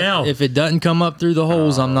the gel. If it doesn't come up through the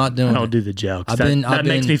holes, I'm not I doing don't it. do the gel. 'Cause I've that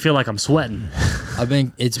makes been- me feel like I'm sweating.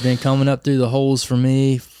 It's been coming up through the holes for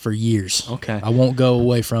me for years. Okay. I won't go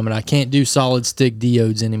away from it. I can't do solid stick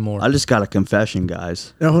deodes anymore. I just got a confession,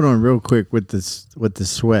 guys. Now, hold on real quick with the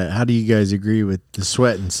sweat. How do you guys agree with the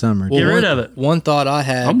sweat in summer? Get rid of it. One thought I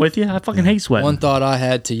had. I'm with you. I fucking hate sweating. One thought I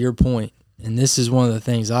had to your point, and this is one of the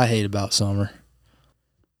things I hate about summer.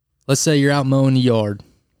 Let's say you're out mowing the yard,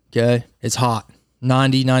 okay? It's hot,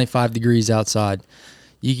 90, 95 degrees outside.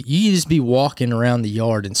 You just be walking around the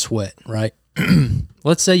yard and sweat, right?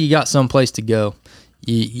 Let's say you got someplace to go.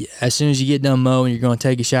 As soon as you get done mowing, you're going to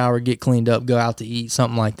take a shower, get cleaned up, go out to eat,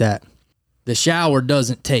 something like that. The shower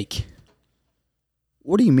doesn't take.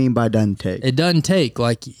 What do you mean by doesn't take? It doesn't take.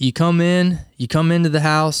 Like, you come into the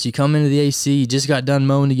house, you come into the AC, you just got done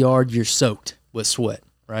mowing the yard, you're soaked with sweat,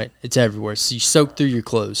 right? It's everywhere. So you soak through your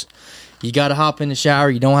clothes. You got to hop in the shower.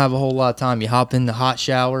 You don't have a whole lot of time. You hop in the hot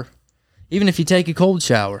shower. Even if you take a cold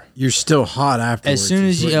shower. You're still hot afterwards. As soon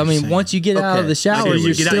as once you get out of the shower, Okay, you're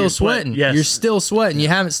you get out still your sweat. sweating. Yes. You're still sweating. You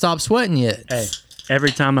haven't stopped sweating yet. Hey,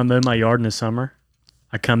 every time I mow my yard in the summer,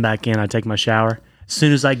 I come back in, I take my shower. As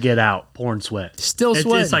soon as I get out, pouring sweat. Still It's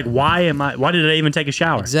sweating. like, why did I even take a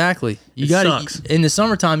shower? Exactly. You It got sucks. to in the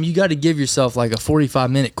summertime. You got to give yourself like a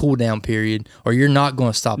 45-minute cool down period, or you're not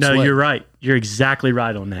going to stop No, sweating. you're right. You're exactly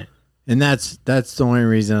right on that. And that's the only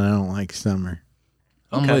reason I don't like summer.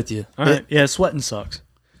 I'm Okay. with you. All right. Yeah, sweating sucks.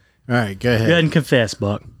 All right, go ahead. Go ahead and confess,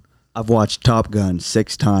 Buck. I've watched Top Gun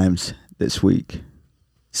 6 times this week.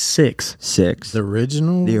 6. 6. The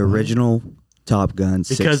original? The original Top Gun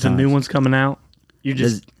 6 Because the times. new one's coming out.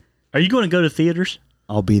 Are you going to go to theaters?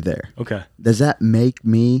 I'll be there. Okay. Does that make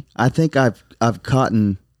me? I think I've caught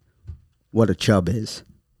what a chub is.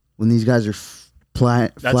 When these guys are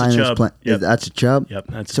flying a this chub. plane. Yep. That's a chub? Yep,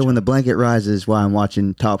 that's a So when chub. the blanket rises while I'm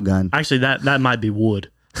watching Top Gun. Actually, that might be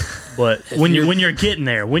wood. But when you're getting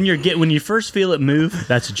there, when you first feel it move,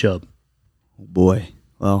 that's a chub. Boy.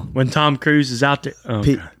 Well, When Tom Cruise is out there, oh,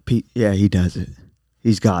 Pete, God. Pete, yeah, he does it.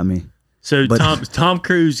 He's got me. So But- Tom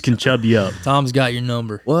Cruise can chub you up. Tom's got your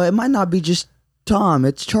number. Well, it might not be just Tom.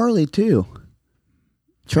 It's Charlie too.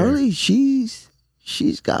 Charlie, she's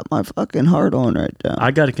got my fucking heart on right now.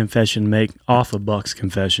 I got a confession to make off of Buck's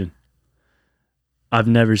confession. I've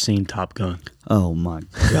never seen Top Gun. Oh my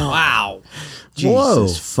god! Wow. Jesus Whoa.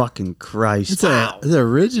 fucking Christ! It's the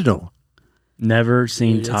original. Never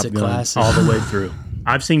seen Dude, it's Top a Gun classic. all the way through.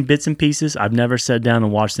 I've seen bits and pieces. I've never sat down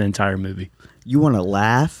and watched the entire movie. You want to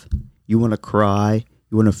laugh? You want to cry?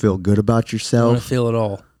 You want to feel good about I want to yourself? feel it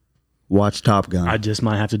all. Watch Top Gun. I just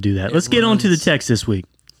might have to do that. Let's get on to the text this week.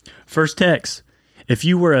 First text. If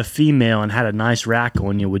you were a female and had a nice rack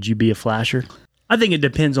on you, would you be a flasher? I think it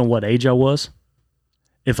depends on what age I was.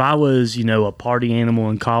 If I was, a party animal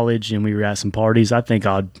in college and we were at some parties, I think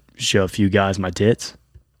I'd show a few guys my tits.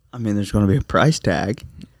 I mean, there's going to be a price tag.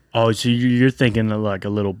 Oh, so you're thinking of like a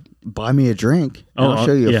little... Buy me a drink. And Oh, I'll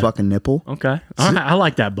show you yeah. a fucking nipple. Okay. All right, I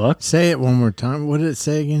like that, Buck. Say it one more time. What did it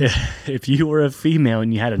say again? If you were a female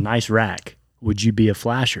and you had a nice rack, would you be a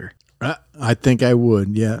flasher? I think I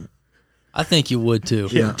would, yeah. I think you would too.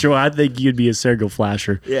 Yeah, Troy, I think you'd be a serial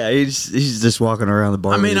flasher. Yeah, he's just walking around the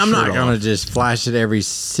bar. I mean, with his I'm not shirt gonna off. just flash at every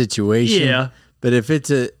situation. Yeah. But if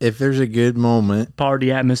there's a good moment,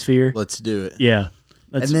 Party atmosphere. let's do it. Yeah.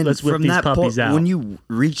 Let's whip from these that puppies out. when you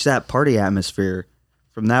reach that party atmosphere,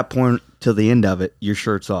 from that point till the end of it, your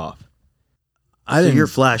shirt's off. I So didn't. you're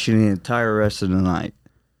flashing the entire rest of the night.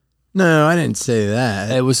 No, I didn't say that.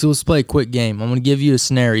 Hey, let's play a quick game. I'm going to give you a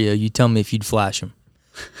scenario. You tell me if you'd flash him.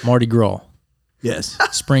 Mardi Gras, Yes.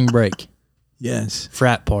 spring break, Yes.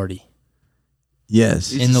 frat party,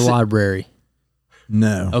 Yes. in the library.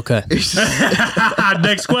 No. Okay.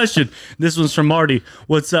 Next question. This one's from Marty.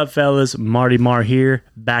 What's up, fellas? Marty Mar here,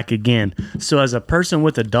 back again. So, as a person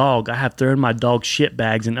with a dog, I have thrown my dog's shit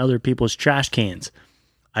bags in other people's trash cans.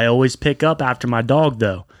 I always pick up after my dog,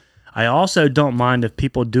 though. I also don't mind if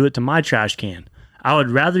people do it to my trash can. I would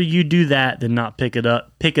rather you do that than not pick it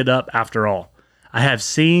up after all. I have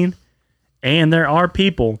seen, and there are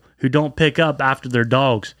people who don't pick up after their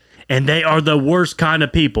dogs, and they are the worst kind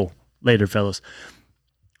of people. Later, fellas.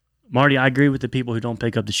 Marty, I agree with the people who don't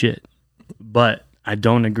pick up the shit, but I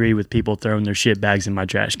don't agree with people throwing their shit bags in my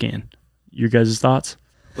trash can. Your guys' thoughts?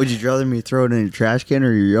 Would you rather me throw it in your trash can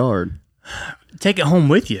or your yard? Take it home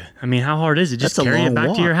with you. I mean, how hard is it? Just That's a carry it long back to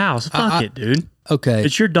walk. your house. Fuck it, dude. Okay.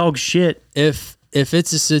 It's your dog's shit. If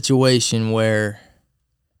it's a situation where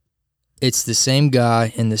it's the same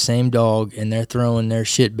guy and the same dog and they're throwing their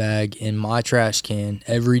shit bag in my trash can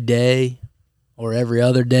every day or every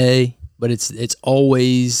other day, but it's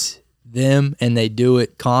always them and they do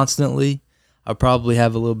it constantly, I probably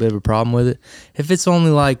have a little bit of a problem with it. If it's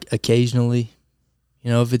only like occasionally,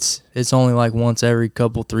 if it's only like once every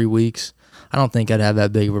 3 weeks, I don't think I'd have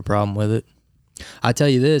that big of a problem with it. I tell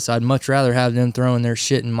you this, I'd much rather have them throwing their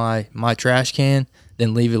shit in my trash can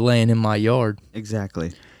than leave it laying in my yard.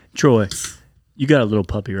 Exactly. Troy, you got a little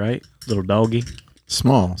puppy, right? Little doggy.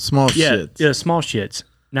 Small Yeah, shits. yeah, small shits.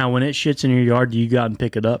 Now, when it shits in your yard, do you go out and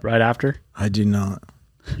pick it up right after? I do not.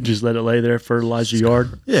 You just let it lay there, fertilize your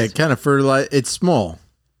yard? Yeah, it kind of fertilize. It's small.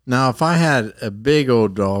 Now, if I had a big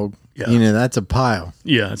old dog, Yeah. that's a pile.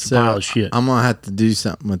 Yeah, it's So a pile of shit. I'm gonna have to do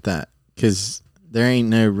something with that because there ain't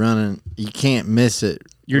no running. You can't miss it.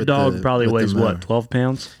 Your with dog the- probably with the weighs mower. what, 12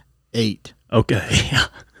 pounds? 8, Okay, yeah.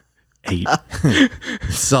 8.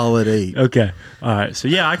 solid 8. Okay. All right. So,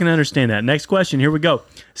 yeah, I can understand that. Next question. Here we go.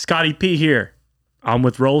 Scotty P here. I'm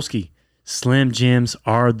with Rolski. Slim Jims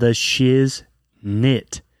are the shiz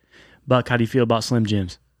knit. Buck, how do you feel about Slim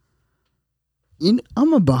Jims?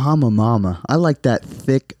 I'm a Bahama Mama. I like that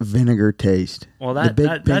thick vinegar taste. Well, The big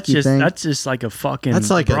that's pinky thing. just like a fucking That's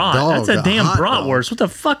like a brat. dog, That's a a damn hot bratwurst. What the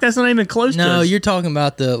fuck? That's not even close to No, us. you're talking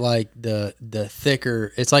about the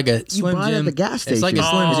thicker. It's like a Slim buy it at Jim. the gas It's like a station.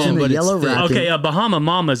 Slim Oh. Jim, In the but yellow it's thick. wrap. Okay, a Bahama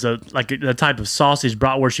Mama is a type of sausage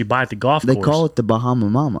bratwurst you buy at the golf They course. call it the Bahama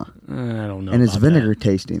Mama, I don't know. and it's about vinegar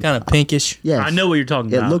tasting. Kind of pinkish. Yes. I know what you're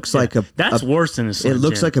talking It about. looks like a- That's worse than a Slim It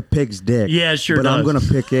looks Jim. like a pig's dick. Yeah, it sure but does. I'm gonna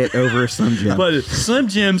pick it over a Slim Jim. But Slim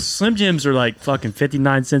Jims are like fucking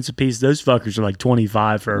 59 cents a piece. Those fuckers are like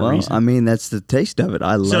 25 for a well, reason. I mean, that's the taste of it.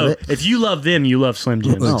 I love So it. if you love them, you love Slim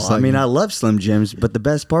Jims. No, Looks I like mean, it. I love Slim Jims, but the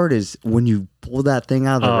best part is when you pull that thing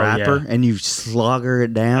out of the Oh, wrapper yeah. and you slogger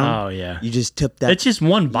it down. Oh yeah, You just tip that. it's just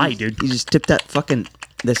one bite, dude. You just tip that fucking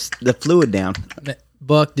the fluid down.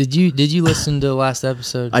 Buck, did you listen to the last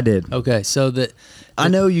episode? I did. Okay, so I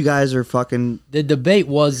know you guys are fucking. the debate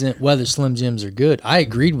wasn't whether Slim Jims are good. I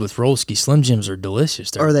agreed with Rolski. Slim Jims are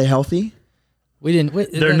delicious. Are they healthy? We didn't.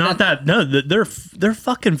 They're not that. No, they're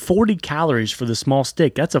fucking 40 calories for the small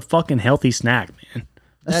stick. That's a fucking healthy snack, man.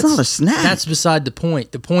 That's not a snack. That's beside the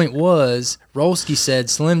point. The point was Rolski said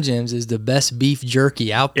Slim Jims is the best beef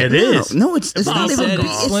jerky out there. It is. No, it's He not He even. said Beef.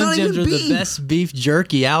 It's Slim not Jims even are beef. the best beef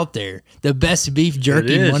jerky out there. The best beef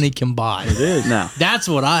jerky is. money can buy. It is. No, That's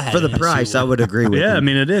what I had. for the an issue price, I with. would agree with Yeah, you. I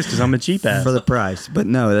mean it is because I'm a cheap ass. For the price, but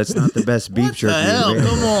no, that's not the best beef What jerky. the hell? available.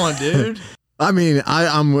 Come on, dude. I mean,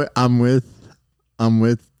 I'm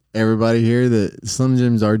with everybody here that Slim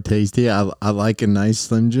Jims are tasty. I like a nice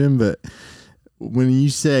Slim Jim, but when you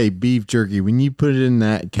say beef jerky, when you put it in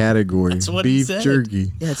that category, That's what he beef said.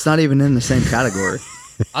 jerky. Yeah, it's not even in the same category.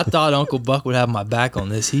 I thought Uncle Buck would have my back on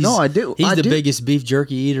this. No, I do. He's I the do. biggest beef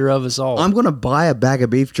jerky eater of us all. I'm gonna buy a bag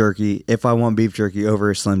of beef jerky if I want beef jerky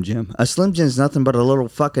over a Slim Jim. A Slim Jim is nothing but a little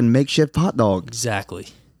fucking makeshift hot dog. Exactly.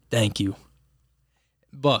 Thank you.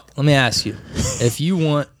 Buck, let me ask you. If you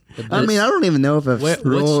want the best, I mean, I don't even know if I've.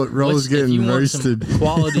 Roll's if getting you want some roasted.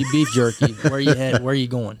 quality beef jerky, where you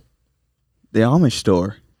going? The Amish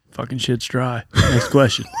store. Fucking shit's dry. Next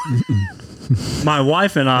question. My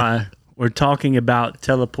wife and I were talking about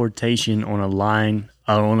teleportation on a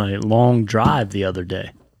long drive the other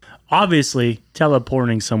day. Obviously,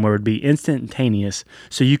 teleporting somewhere would be instantaneous,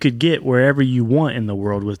 so you could get wherever you want in the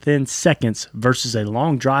world within seconds versus a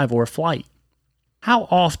long drive or flight. How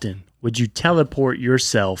often would you teleport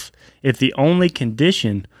yourself if the only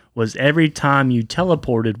condition was every time you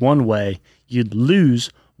teleported one way, you'd lose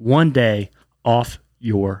 1 day off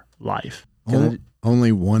your life?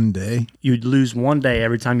 Only 1 day? You'd lose 1 day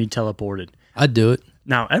every time you teleported. I'd do it.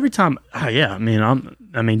 Now, every time,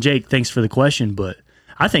 Jake, thanks for the question, but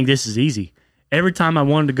I think this is easy. Every time I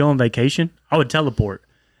wanted to go on vacation, I would teleport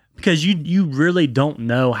because you really don't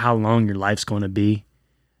know how long your life's going to be.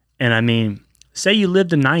 And say you lived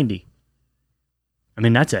to 90.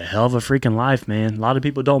 That's a hell of a freaking life, man. A lot of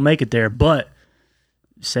people don't make it there, but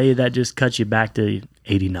say that just cuts you back to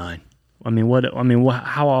 89.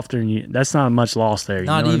 How often that's not much loss there.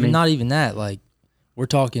 Not even that. Like, we're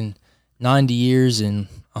talking 90 years and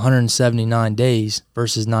 179 days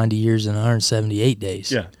versus 90 years and 178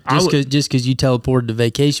 days. Yeah. Just because you teleported to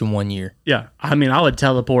vacation 1 year. Yeah. I would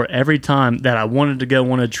teleport every time that I wanted to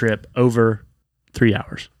go on a trip over 3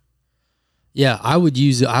 hours. Yeah, I would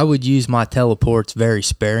use my teleports very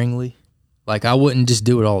sparingly. Like, I wouldn't just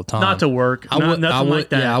do it all the time. Not to work. Nothing like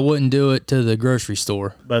that. Yeah, I wouldn't do it to the grocery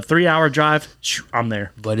store. But a 3 hour drive, I'm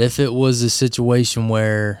there. But if it was a situation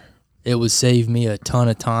where it would save me a ton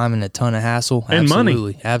of time and a ton of hassle, and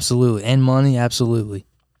absolutely. Money. Absolutely. And money, absolutely.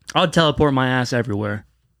 I would teleport my ass everywhere,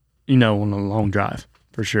 on a long drive,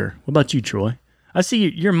 for sure. What about you, Troy? I see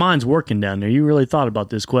your mind's working down there. You really thought about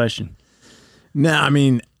this question. No,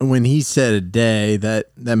 when he said a day,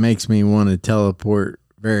 that makes me want to teleport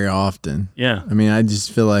very often. Yeah. I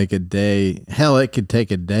just feel like a day, hell, it could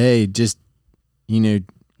take a day just, when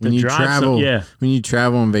you travel, when you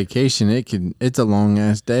travel on vacation, it's a long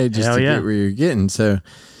ass day just to get where you're getting. So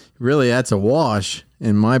really that's a wash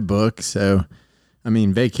in my book. So,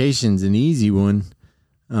 vacation's an easy one.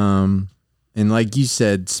 And like you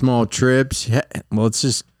said, small trips, well, it's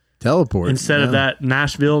just teleport. Instead of that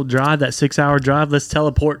Nashville drive, that 6 hour drive, let's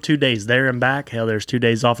teleport 2 days there and back. Hell, there's 2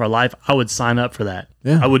 days off our life. I would sign up for that.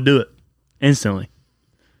 Yeah. I would do it instantly.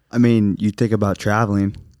 You think about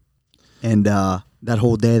traveling and that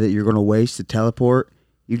whole day that you're going to waste to teleport,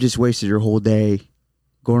 you just wasted your whole day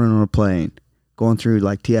going on a plane, going through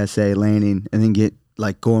like TSA, landing, and then get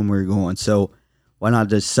like going where you're going. So why not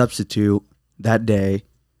just substitute that day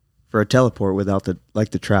for a teleport without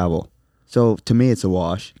the travel? So to me, it's a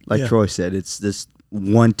wash. Like Troy said, it's this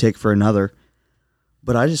one tick for another.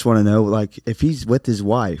 But I just want to know, like, if he's with his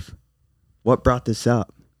wife, what brought this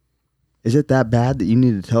up? Is it that bad that you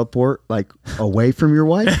need to teleport like away from your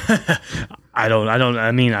wife? I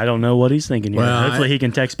don't know what he's thinking here. Well, hopefully he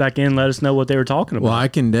can text back in and let us know what they were talking about. Well, I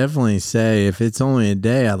can definitely say if it's only a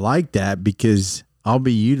day, I like that because I'll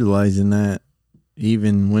be utilizing that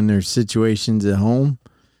even when there's situations at home.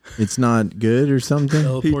 It's not good or something.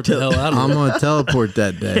 Teleport the hell out of it. I'm going to teleport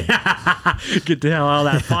that day. Get the hell out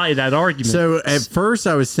of that fight, that argument. So at first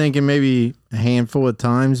I was thinking maybe a handful of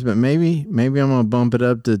times, but maybe I'm going to bump it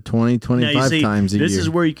up to 20, 25 times a year. This is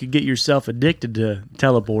where you could get yourself addicted to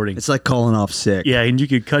teleporting. It's like calling off sick. Yeah, and you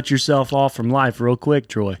could cut yourself off from life real quick,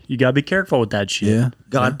 Troy. You got to be careful with that shit. Yeah.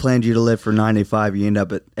 God planned you to live for 95. You end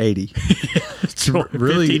up at 80. Troy,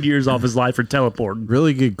 really- 15 years off his life for teleporting.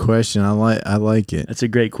 Really good question. I like it. That's a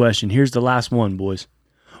great question. Here's the last one, boys.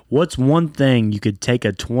 What's one thing you could take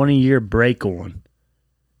a 20-year break on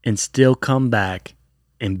and still come back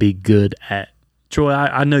and be good at? Troy,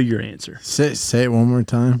 I know your answer. Say it one more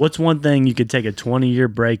time. What's one thing you could take a 20-year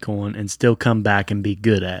break on and still come back and be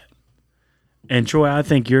good at? And Troy, I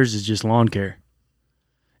think yours is just lawn care.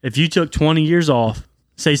 If you took 20 years off,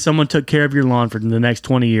 say someone took care of your lawn for the next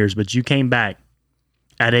 20 years, but you came back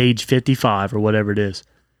at age 55 or whatever it is,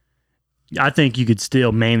 I think you could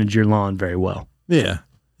still manage your lawn very well. Yeah.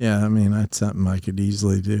 Yeah, that's something I could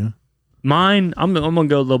easily do. Mine, I'm going to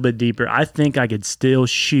go a little bit deeper. I think I could still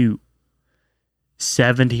shoot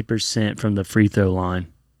 70% from the free throw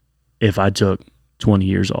line if I took 20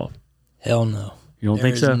 years off. Hell no. You don't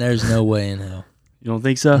think so? There's no way in hell. You don't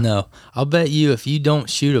think so? No. I'll bet you if you don't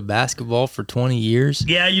shoot a basketball for 20 years.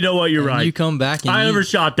 Yeah, you know what? You're right. You come back and I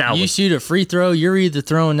overshot that one. You shoot a free throw, you're either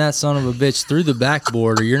throwing that son of a bitch through the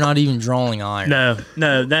backboard or you're not even drawing iron. No.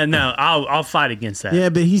 I'll fight against that. Yeah,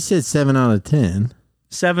 but he said 7 out of 10.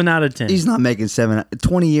 7 out of 10. He's not making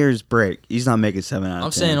 20 years break. He's not making 7 out of 10.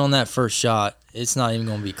 I'm saying on that first shot, it's not even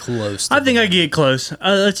going to be close. I think I get close.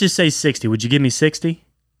 Let's just say 60. Would you give me 60?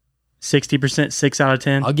 60%, 6 out of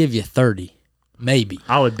 10? I'll give you 30. Maybe.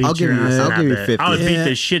 I would beat your ass in that I'll give you bet. 50. I would beat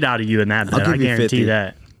the shit out of you in that bet. I give you guarantee 50.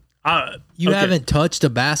 that. You Okay. haven't touched a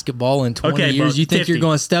basketball in 20 Okay, years. Buck, You think 50. you're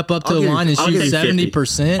going to step up to I'll the give- line and I'll shoot give you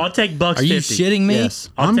 70%? I'll take bucks. Are you 50. shitting me? Yes.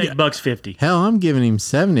 I'll I'm take g- bucks 50. Hell, I'm giving him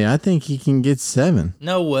 70. I think he can get 7.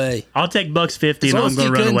 No way. I'll take bucks 50, and I'm As going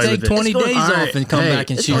to run couldn't away take with it. 20 days All off right, and come hey, back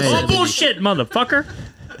and it's shoot gonna- Oh 70. bullshit, motherfucker!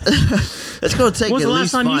 It's going to take When's at the last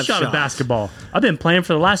least time you 5 shot a shots. basketball? I've been playing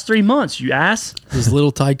for the last 3 months. You ass. Does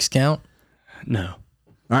little tykes count? No, All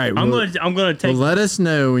right. I'm well, going to take. well, let us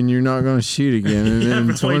know when you're not going to shoot again. And Yeah,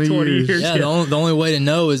 in for 20 years. Yeah, the only way to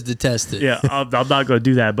know is to test it. Yeah, I'm not going to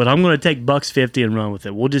do that, but I'm going to take bucks 50 and run with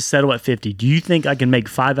it. We'll just settle at 50. Do you think I can make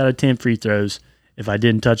 5 out of 10 free throws if I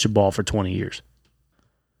didn't touch a ball for 20 years?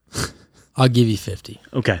 I'll give you 50.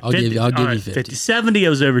 Okay, I'll give you All 50. 70, I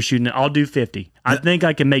was overshooting it. I'll do 50. I think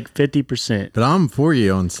I can make 50%. But I'm for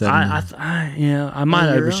you on 70. I might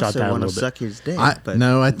have You overshot also that a wanna little bit. suck his dick, but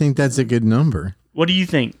No, I think that's a good number. What do you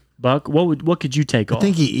think, Buck? What could you take I off?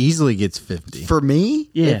 think he easily gets 50. for me,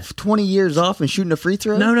 Yeah. if 20 years off and shooting a free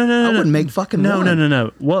throw, No. I wouldn't make fucking no, one.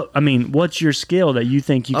 no. What's your skill that you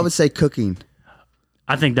think you? I would say cooking.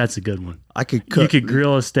 I think that's a good one. I could cook. You could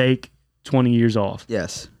grill a steak 20 years off.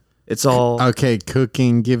 Yes. It's all. Okay,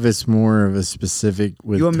 cooking. Give us more of a specific.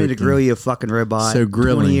 With You want me to cooking. grill you a fucking ribeye? So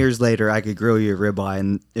grilling. 20 years later, I could grill you a ribeye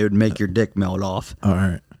and it would make your dick melt off. All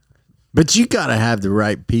right. But you got to have the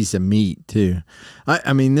right piece of meat, too.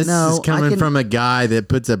 I mean, this No, is I coming can- from a guy that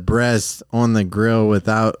puts a breast on the grill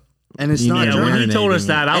without. And it's You not know, Yeah, when dry. he told us marinating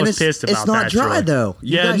that, I And was pissed about it's not that. dry, Troy. though.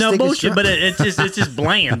 You Yeah, guys no think it's bullshit, dry. but it's just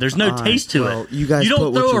bland. There's no All right, taste to well, it. you guys don't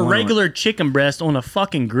put what throw you a want on it. regular chicken breast on a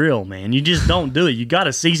fucking grill, man. You just don't do it. You got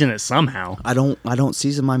to season it somehow. I don't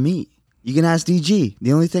season my meat. You can ask DG.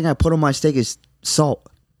 The only thing I put on my steak is salt.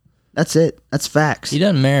 That's it. That's facts. He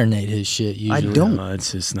doesn't marinate his shit usually. I don't.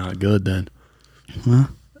 It's just not good then. Huh?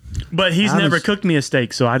 But he's I never was- cooked me a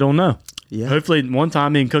steak, so I don't know. Yeah. Hopefully, one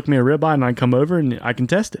time he can cook me a ribeye and I can come over and I can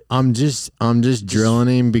test it. I'm just drilling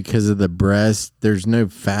him because of the breast. There's no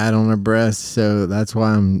fat on the breast, so that's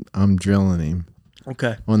why I'm drilling him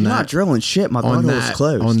Okay. on You're that not drilling shit. My on butthole's that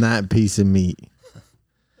closed. on that piece of meat.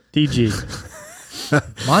 DG,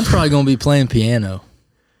 Mine's probably going to be playing piano.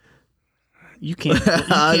 you can't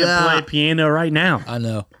play piano right now. I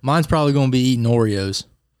know. Mine's probably going to be eating Oreos.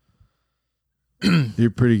 You're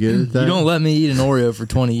pretty good at that. You don't let me eat an Oreo for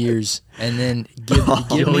 20 years and then give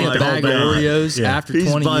me my a bag of God. Oreos Yeah. after He's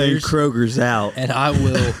 20 buying years. Kroger's out. And I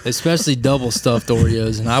will, especially double stuffed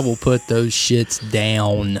Oreos, and I will put those shits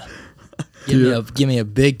down. Give me a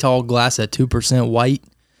big tall glass at 2% white,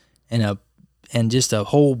 and just a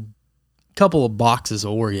whole couple of boxes of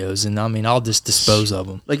Oreos, and I mean I'll just dispose of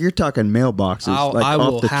them. Like you're talking mailboxes. like I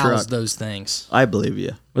off will the house truck. those things. I believe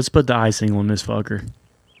you. Let's put the icing on this fucker.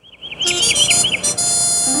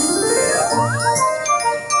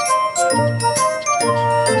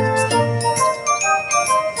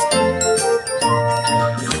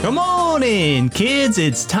 Come on in, kids.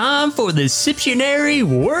 It's time for the Siptionary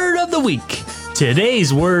Word of the Week.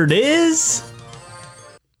 Today's word is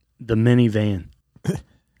the minivan.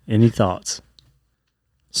 Any thoughts?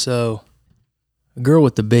 So, a girl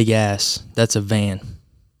with the big ass, that's a van.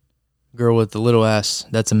 Girl with the little ass,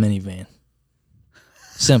 that's a minivan.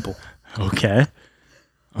 Simple. Okay.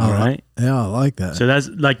 All right. Yeah, I like that. So that's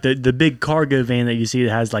like the big cargo van that you see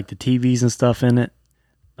that has like the TVs and stuff in it.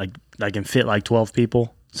 Like that can fit like 12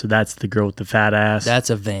 people. So that's the girl with the fat ass. That's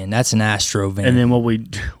a van. That's an Astro van. And then what we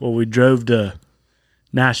drove to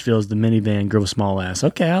Nashville is the minivan, girl with small ass.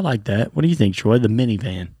 Okay, I like that. What do you think, Troy? The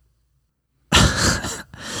minivan.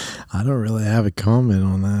 I don't really have a comment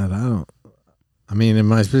on that. I mean,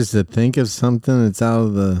 am I supposed to think of something that's out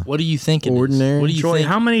of the what do you think it is? ordinary? What do you Troy, think?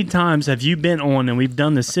 how many times have you been on and we've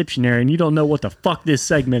done the Siptionary and you don't know what the fuck this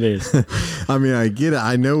segment is? I mean, I get it.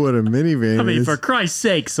 I know what a minivan I mean, is. for Christ's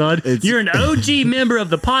sake, son, It's- you're an OG member of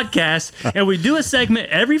the podcast, and we do a segment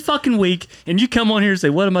every fucking week, and you come on here and say,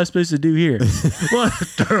 "What am I supposed to do here? What?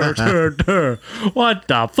 What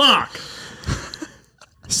the fuck?"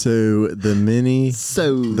 So the minivan.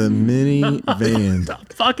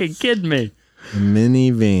 Stop fucking kidding me, The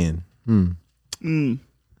minivan.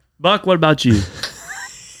 Buck. What about you?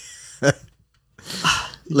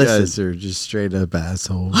 You Listen. guys are just straight up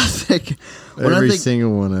assholes. I think when Every I think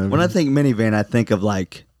single one of them. when I think minivan, I think of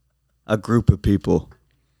like a group of people.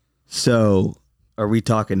 So, are we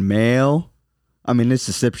talking male? I mean, it's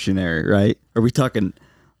a Siptionary, right? Are we talking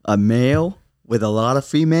a male with a lot of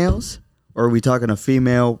females, or are we talking a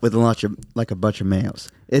female with a bunch of males?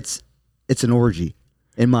 It's an orgy,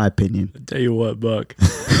 in my opinion. Tell you what, Buck.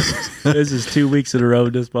 This is 2 weeks in a row.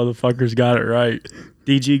 This motherfucker's got it right.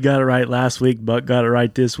 DG got it right last week. Buck got it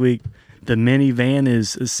right this week. The minivan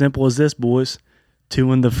is as simple as this, boys.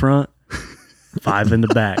 2 in the front, 5 in the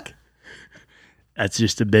back. That's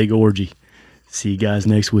just a big orgy. See you guys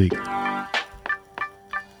next week. 2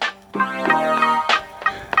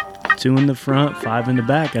 in the front, 5 in the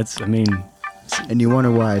back. And you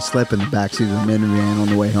wonder why I slept in the backseat of the minivan on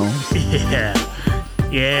the way home.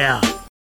 Yeah.